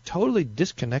Christianity is totally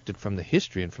disconnected from the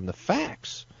history and from the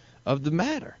facts of the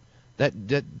matter. That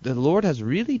the Lord has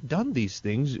really done these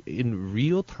things in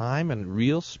real time and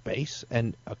real space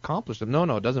and accomplished them. No,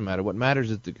 it doesn't matter. What matters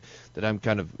is that I'm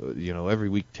kind of, every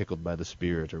week tickled by the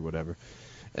Spirit or whatever.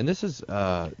 And this is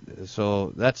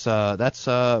so that's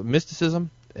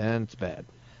mysticism, and it's bad.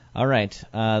 All right.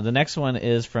 The next one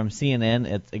is from CNN.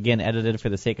 It's again edited for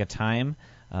the sake of time,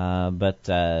 but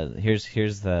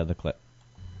here's the clip.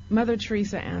 Mother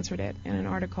Teresa answered it in an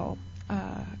article,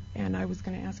 and I was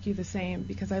going to ask you the same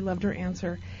because I loved her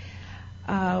answer.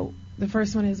 The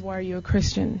first one is, why are you a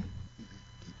Christian?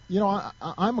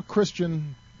 I'm a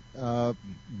Christian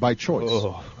by choice.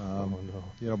 No.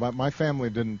 My family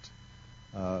didn't.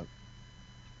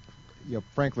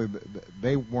 Frankly,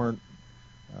 they weren't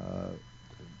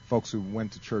folks who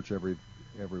went to church every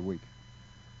week.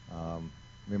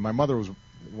 My mother was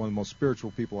one of the most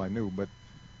spiritual people I knew, but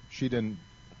she didn't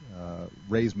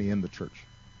raise me in the church.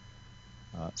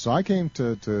 So I came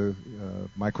to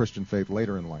my Christian faith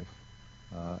later in life,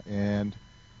 and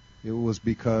it was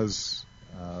because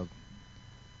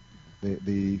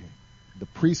the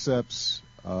precepts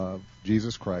of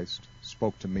Jesus Christ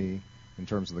spoke to me in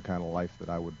terms of the kind of life that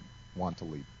I would want to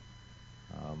lead.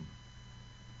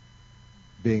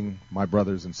 Being my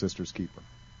brothers and sisters' keeper.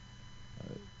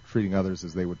 Treating others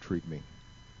as they would treat me.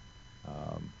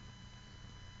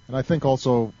 And I think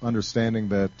also understanding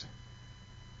that,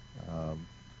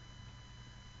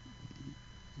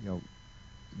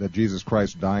 that Jesus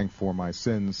Christ dying for my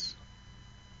sins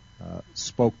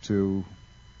spoke to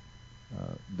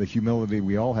the humility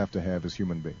we all have to have as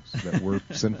human beings, that we're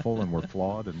sinful and we're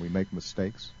flawed and we make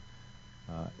mistakes,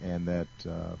 and that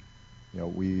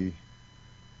we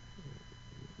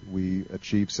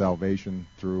achieve salvation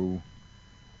through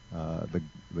the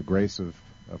grace of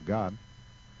God.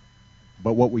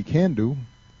 But what we can do,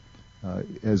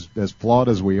 as flawed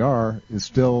as we are, is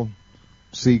still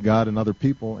see God in other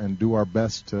people and do our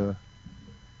best to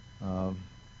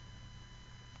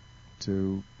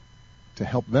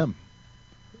help them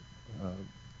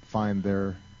find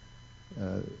their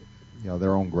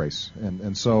own grace,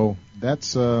 and so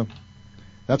that's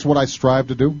what I strive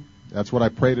to do. That's what I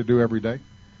pray to do every day.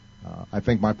 I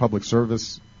think my public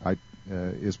service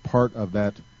is part of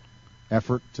that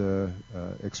effort to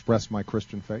express my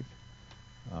Christian faith,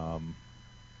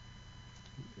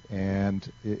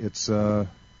 and it's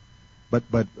but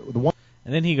the one.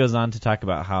 And then he goes on to talk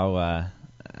about how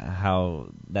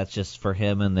that's just for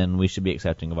him, and then we should be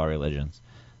accepting of all religions.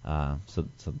 So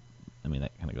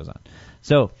that kind of goes on.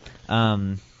 So,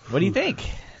 what do you think?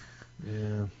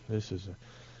 Yeah, this is.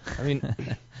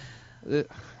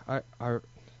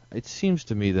 It seems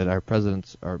to me that our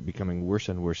presidents are becoming worse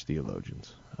and worse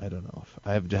theologians. I don't know.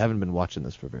 I haven't been watching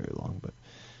this for very long, but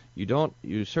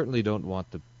you certainly don't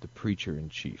want the preacher in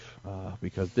chief,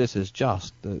 because this is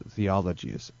just, the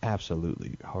theology is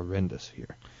absolutely horrendous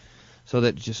here.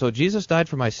 So Jesus died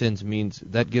for my sins means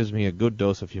that gives me a good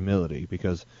dose of humility,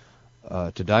 because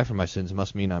to die for my sins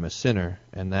must mean I'm a sinner,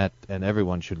 and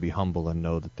everyone should be humble and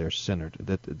know that they're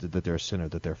they're a sinner,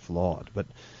 that they're flawed. But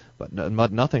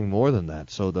nothing more than that.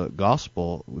 So the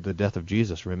gospel, the death of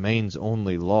Jesus, remains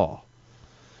only law.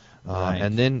 Right.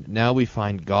 And then now we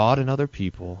find God in other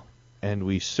people, and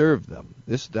we serve them.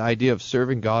 The idea of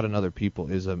serving God and other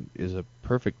people is a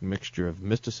perfect mixture of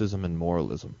mysticism and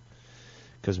moralism.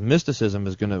 Because mysticism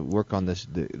is going to work on this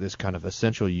kind of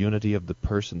essential unity of the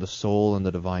person, the soul, and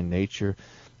the divine nature,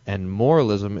 and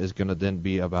moralism is going to then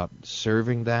be about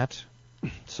serving that.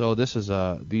 So this is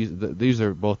these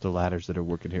are both the ladders that are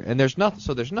working here, and there's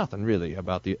nothing really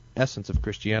about the essence of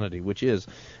Christianity, which is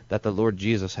that the Lord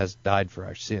Jesus has died for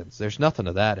our sins. There's nothing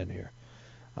of that in here.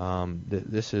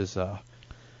 This is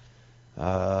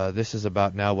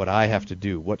about now what I have to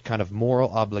do, what kind of moral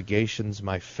obligations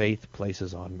my faith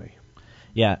places on me.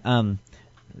 Yeah,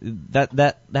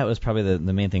 that was probably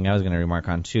the main thing I was going to remark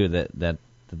on too. That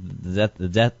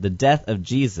the death of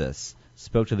Jesus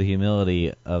spoke to the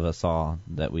humility of us all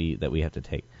that we have to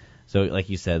take. So, like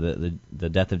you said, the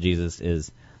death of Jesus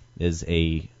is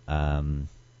an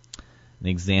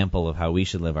example of how we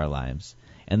should live our lives.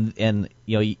 And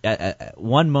you know, at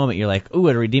one moment you're like, ooh,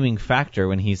 a redeeming factor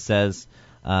when he says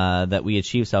that we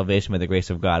achieve salvation by the grace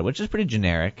of God, which is pretty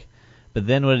generic. But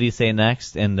then what did he say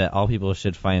next? And that all people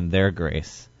should find their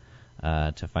grace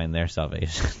to find their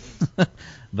salvation.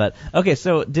 But okay,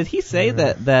 so did he say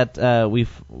that we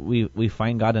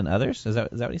find God in others? Is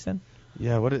that what he said?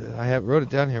 Yeah, wrote it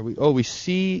down here. We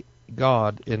see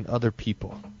God in other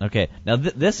people. Okay, now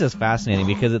this is fascinating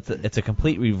because it's a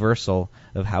complete reversal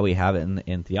of how we have it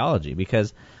in theology.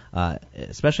 Because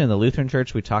especially in the Lutheran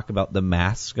Church, we talk about the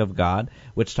mask of God,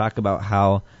 which talk about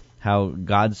how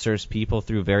God serves people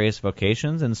through various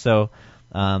vocations. And so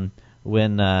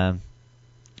when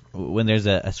there's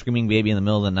a screaming baby in the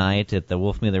middle of the night at the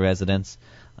Wolf Mealer residence,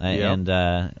 and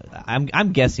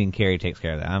I'm guessing Carrie takes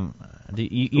care of that.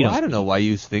 I don't know why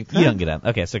you think that. You don't get up.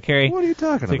 Okay, so Carrie. What are you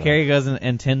talking about? So Carrie goes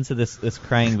and tends to this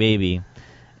crying baby,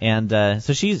 and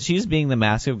so she's being the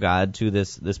mask of God to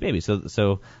this baby.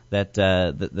 So that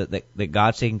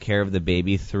God's taking care of the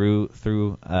baby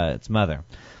through its mother.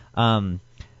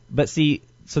 But see,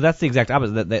 so that's the exact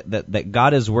opposite. That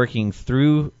God is working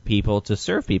through people to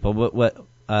serve people. But what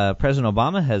President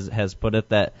Obama has put it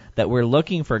that we're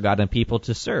looking for God and people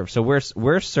to serve. So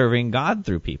we're serving God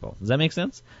through people. Does that make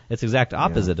sense? It's the exact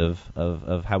opposite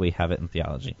of how we have it in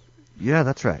theology. Yeah,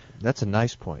 that's right. That's a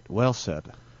nice point. Well said.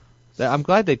 I'm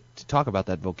glad they talk about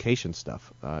that vocation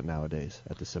stuff nowadays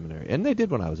at the seminary. And they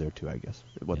did when I was there too, I guess.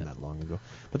 It wasn't that long ago.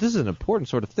 But this is an important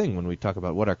sort of thing when we talk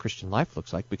about what our Christian life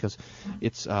looks like, because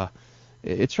it's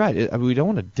right. We don't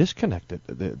want to disconnect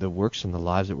the works and the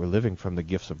lives that we're living from the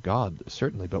gifts of God,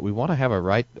 certainly. But we want to have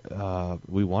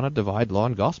we want to divide law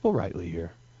and gospel rightly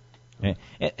here. Okay.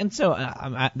 And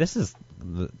so this is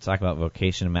talk about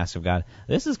vocation and mask of God.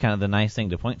 This is kind of the nice thing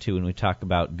to point to when we talk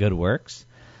about good works.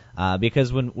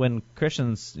 Because when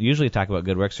Christians usually talk about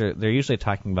good works, they're usually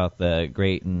talking about the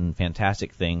great and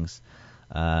fantastic things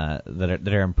that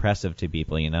are impressive to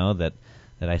people. You know, that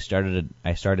I started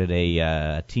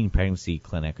a teen pregnancy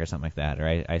clinic or something like that,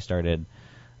 or I started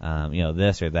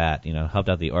this or that. You know, helped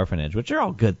out the orphanage, which are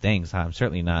all good things. I'm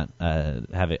certainly not I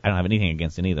don't have anything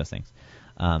against any of those things.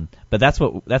 But that's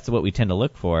what we tend to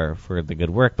look for the good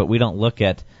work. But we don't look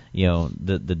at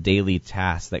the daily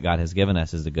tasks that God has given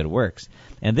us as the good works.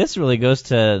 And this really goes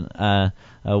to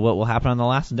what will happen on the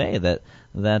last day. That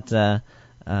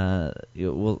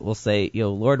we'll say,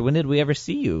 Lord, when did we ever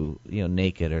see you,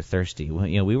 naked or thirsty?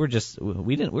 We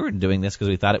weren't doing this because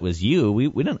we thought it was you. We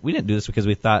didn't do this because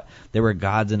we thought there were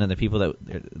God and other people that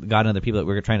we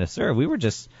were trying to serve. We were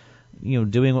just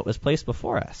doing what was placed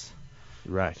before us.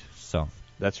 Right. So.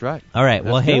 That's right. All right.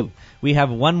 That's well, good. Hey, we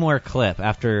have one more clip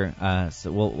after,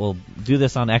 so we'll do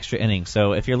this on Extra Innings.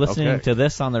 So if you're listening to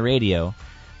this on the radio,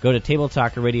 go to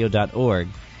tabletalkradio.org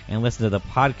and listen to the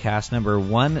podcast number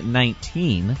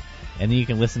 119, and then you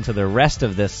can listen to the rest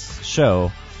of this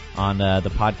show on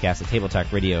the podcast at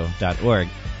tabletalkradio.org.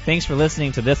 Thanks for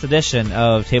listening to this edition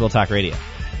of Table Talk Radio,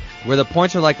 where the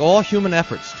points are like all human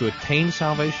efforts to attain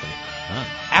salvation.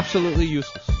 Absolutely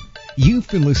useless. You've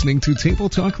been listening to Table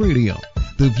Talk Radio.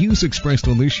 The views expressed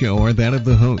on this show are that of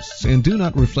the hosts and do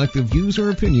not reflect the views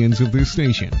or opinions of this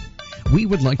station. We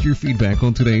would like your feedback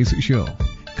on today's show.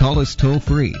 Call us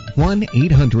toll-free,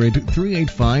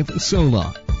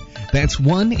 1-800-385-SOLA. That's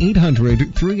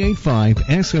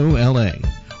 1-800-385-SOLA.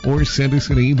 Or send us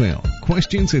an email,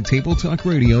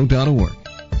 questions@tabletalkradio.org.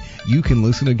 You can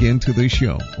listen again to this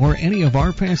show or any of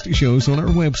our past shows on our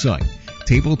website,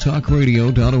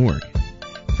 tabletalkradio.org.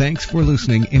 Thanks for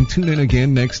listening, and tune in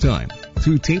again next time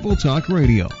to Table Talk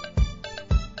Radio.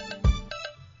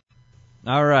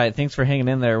 All right, thanks for hanging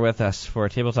in there with us for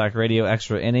Table Talk Radio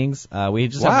Extra Innings.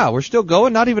 We're still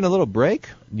going. Not even a little break.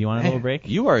 You want a little break?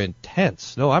 You are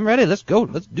intense. No, I'm ready. Let's go.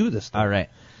 Let's do this thing. All right.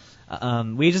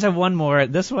 We just have one more.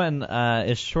 This one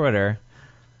is shorter,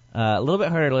 a little bit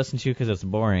harder to listen to because it's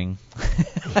boring.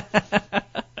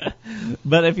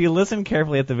 But if you listen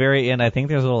carefully at the very end, I think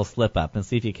there's a little slip up, and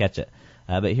see if you catch it.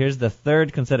 But here's the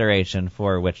third consideration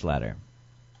for Witch Ladder.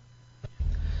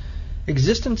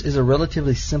 Existence is a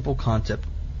relatively simple concept.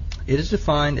 It is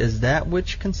defined as that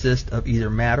which consists of either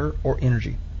matter or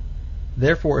energy.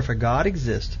 Therefore, if a God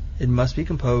exists, it must be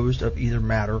composed of either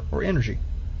matter or energy.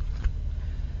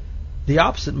 The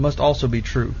opposite must also be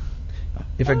true.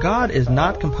 If a God is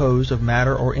not composed of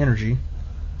matter or energy,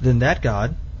 then that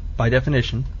God, by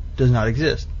definition, does not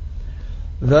exist.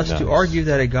 Thus, to argue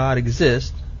that a God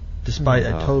exists, despite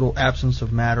a total absence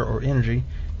of matter or energy,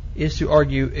 is to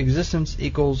argue existence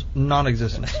equals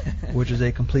non-existence, which is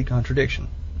a complete contradiction.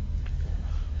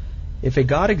 If a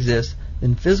God exists,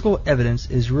 then physical evidence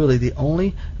is really the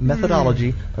only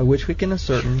methodology by which we can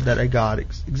ascertain that a God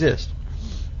exists.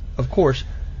 Of course,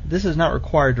 this does not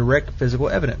require direct physical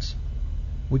evidence.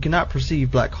 We cannot perceive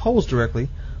black holes directly,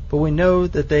 but we know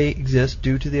that they exist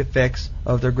due to the effects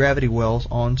of their gravity wells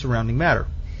on surrounding matter,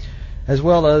 as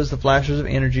well as the flashes of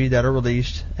energy that are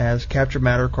released as captured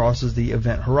matter crosses the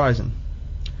event horizon.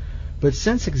 But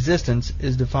since existence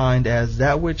is defined as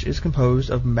that which is composed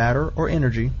of matter or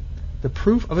energy, the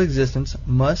proof of existence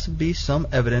must be some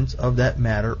evidence of that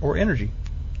matter or energy.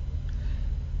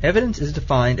 Evidence is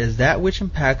defined as that which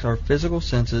impacts our physical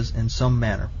senses in some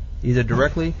manner, either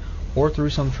directly or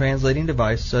through some translating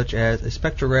device such as a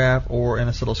spectrograph or an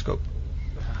oscilloscope.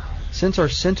 Since our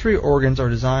sensory organs are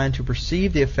designed to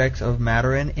perceive the effects of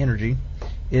matter and energy,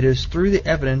 it is through the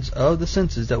evidence of the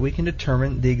senses that we can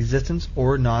determine the existence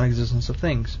or non-existence of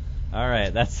things. All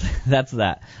right, that's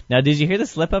that. Now, did you hear the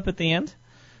slip up at the end?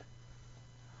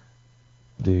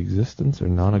 The existence or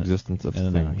non-existence of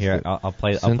things. No. Here, I'll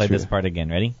play this part again.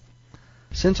 Ready?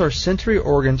 Since our sensory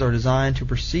organs are designed to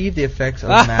perceive the effects of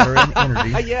matter and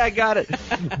energy. Yeah, I got it.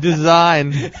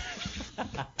 Design.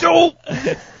 Dope.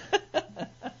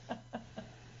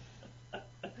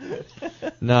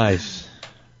 Nice.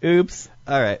 Oops.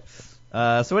 All right.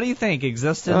 So what do you think?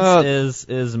 Existence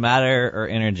is matter or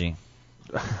energy?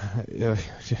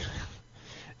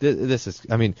 This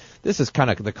is kind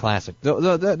of the classic.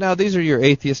 Now these are your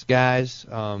atheist guys.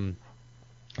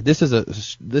 This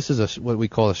is a what we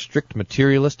call a strict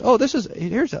materialist.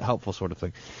 Here's a helpful sort of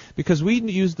thing, because we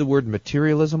use the word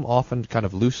materialism often kind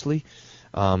of loosely.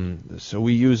 So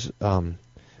we use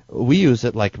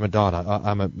it like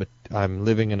Madonna. I'm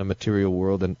living in a material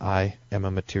world, and I am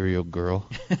a material girl.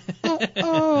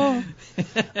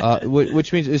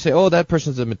 Which means they say, that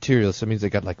person's a materialist. It means they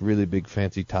got like really big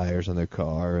fancy tires on their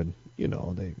car, and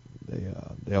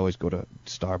they always go to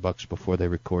Starbucks before they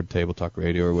record Table Talk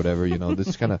Radio or whatever. This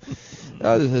is kind of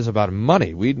this is about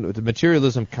money. The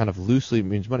materialism kind of loosely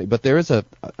means money, but there is a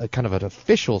kind of an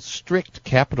official, strict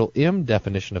capital M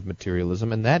definition of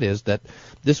materialism, and that is that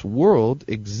this world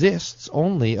exists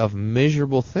only of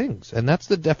measurable things, and that's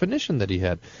the definition that he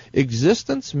had.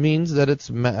 Existence means that it's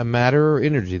matter or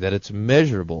energy, that it's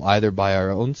measurable either by our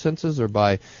own senses or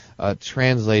by a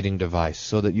translating device,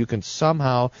 so that you can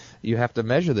you have to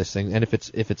measure this thing, and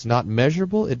if it's not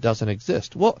measurable, it doesn't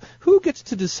exist. Well, who gets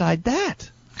to decide that?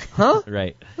 Huh?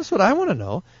 Right. That's what I want to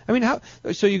know. I mean, how?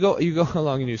 So you go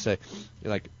along and you say,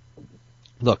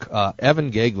 look,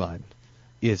 Evan Gagline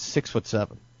is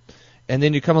 6'7", and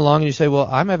then you come along and you say, well,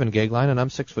 I'm Evan Gagline and I'm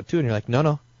 6'2", and you're like,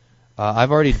 no.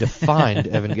 I've already defined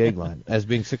Evan Gagline as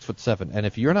being 6'7", and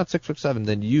if you're not 6'7",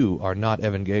 then you are not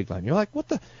Evan Gagline. You're like, what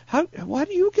the? How? Why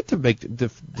do you get to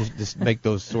make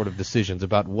those sort of decisions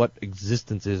about what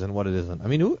existence is and what it isn't? I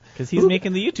mean, because he's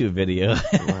making the YouTube video.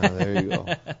 Well, there you go.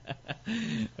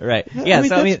 Right. Yeah.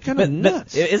 That's kind of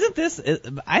nuts. Isn't this?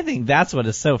 I think that's what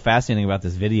is so fascinating about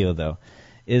this video, though.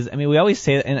 We always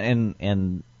say,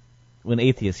 and when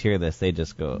atheists hear this, they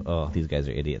just go, "Oh, these guys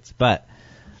are idiots." But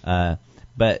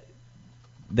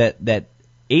that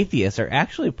atheists are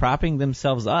actually propping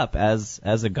themselves up as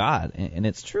a god, and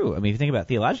it's true. I mean, if you think about it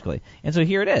theologically. And so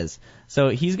here it is. So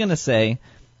he's going to say,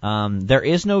 there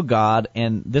is no God,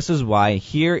 and this is why.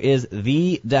 Here is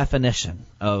the definition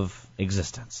of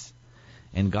existence.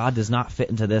 And God does not fit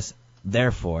into this,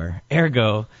 therefore,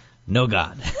 ergo, no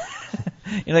God.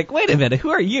 You're like, wait a minute,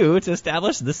 who are you to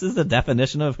establish this is the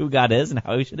definition of who God is and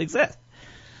how he should exist?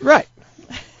 Right.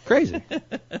 Crazy.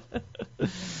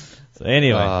 So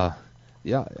anyway.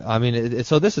 Yeah, I mean,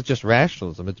 so this is just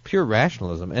rationalism. It's pure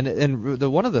rationalism, and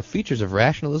one of the features of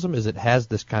rationalism is it has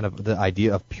this kind of the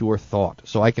idea of pure thought.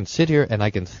 So I can sit here and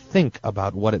I can think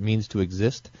about what it means to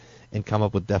exist and come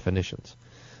up with definitions.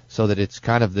 So that it's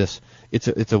kind of this.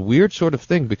 It's a weird sort of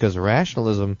thing because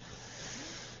rationalism,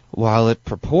 while it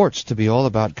purports to be all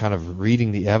about kind of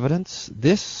reading the evidence,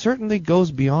 this certainly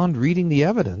goes beyond reading the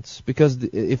evidence because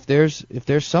if there's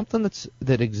something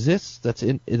that exists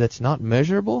that's not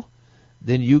measurable,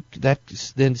 then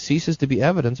then ceases to be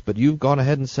evidence, but you've gone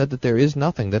ahead and said that there is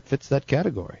nothing that fits that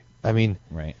category. I mean,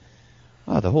 right.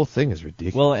 The whole thing is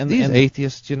ridiculous. Well, these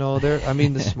atheists, they're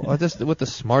with the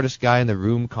smartest guy in the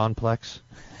room complex.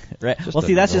 Right. Well,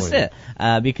 see, that's just it.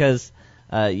 Because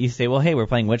you say, well, hey, we're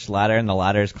playing which ladder, and the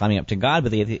ladder is climbing up to God,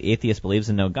 but the atheist believes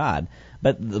in no God.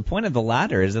 But the point of the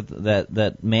ladder is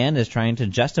that man is trying to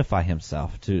justify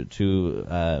himself,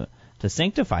 to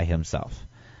sanctify himself.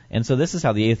 And so this is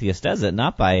how the atheist does it,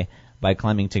 not by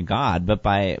climbing to God, but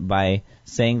by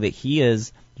saying that he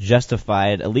is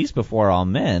justified, at least before all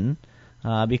men,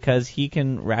 because he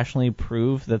can rationally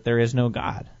prove that there is no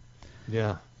God.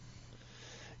 Yeah.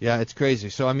 Yeah, it's crazy.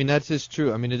 So, I mean, that is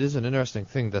true. I mean, it is an interesting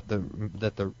thing that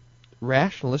the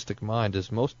rationalistic mind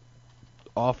is most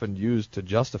often used to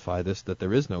justify this, that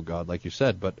there is no God, like you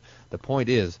said. But the point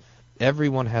is,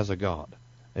 everyone has a God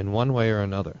in one way or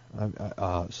another.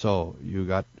 So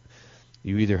you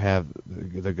either have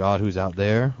the God who's out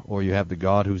there, or you have the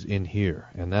God who's in here,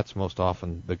 and that's most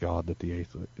often the God that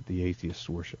the atheists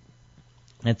worship.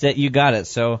 That's it. You got it.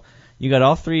 So you got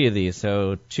all three of these.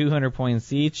 So 200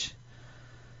 points each.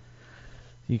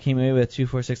 You came away with 2,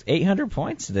 4, 6, 800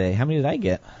 points today. How many did I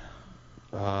get?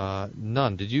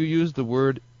 None. Did you use the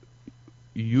word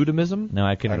eudemism? No,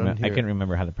 I couldn't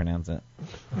remember how to pronounce it.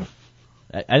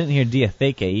 I didn't hear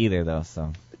diatheke either, though.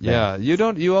 So yeah, you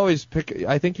don't. You always pick.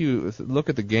 I think you look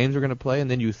at the games we're going to play,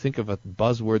 and then you think of a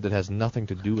buzzword that has nothing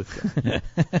to do with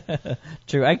it.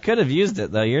 True. I could have used it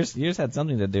though. Yours had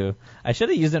something to do. I should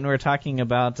have used it when we were talking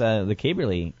about the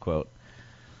Caberly quote.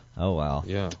 Oh well.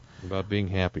 Yeah. About being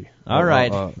happy. All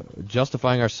right.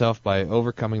 Justifying ourselves by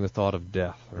overcoming the thought of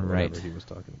death, or right. whatever he was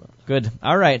talking about. Good.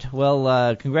 All right.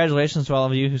 Well, congratulations to all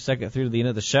of you who stuck it through to the end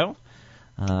of the show.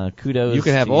 Kudos. You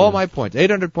can have all my points.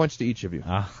 800 points to each of you.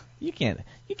 You can't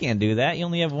do that. You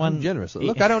only have one. I'm generous.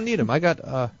 Look, I don't need them. I got,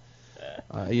 I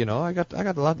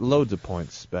got loads of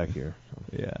points back here.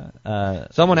 Yeah.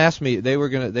 Someone asked me. They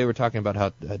were talking about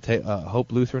how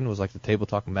Hope Lutheran was like the Table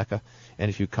Talk Mecca, and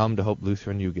if you come to Hope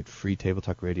Lutheran, you get free Table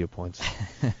Talk Radio points.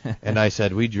 And I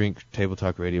said, we drink Table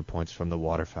Talk Radio points from the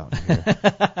water fountain here.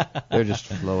 They're just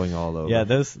flowing all over. Yeah,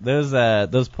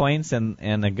 those points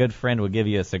and a good friend will give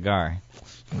you a cigar.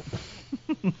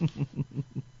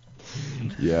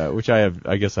 Yeah, which I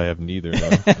guess I have neither.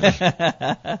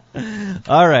 Though.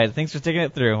 All right, thanks for sticking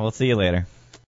it through. We'll see you later.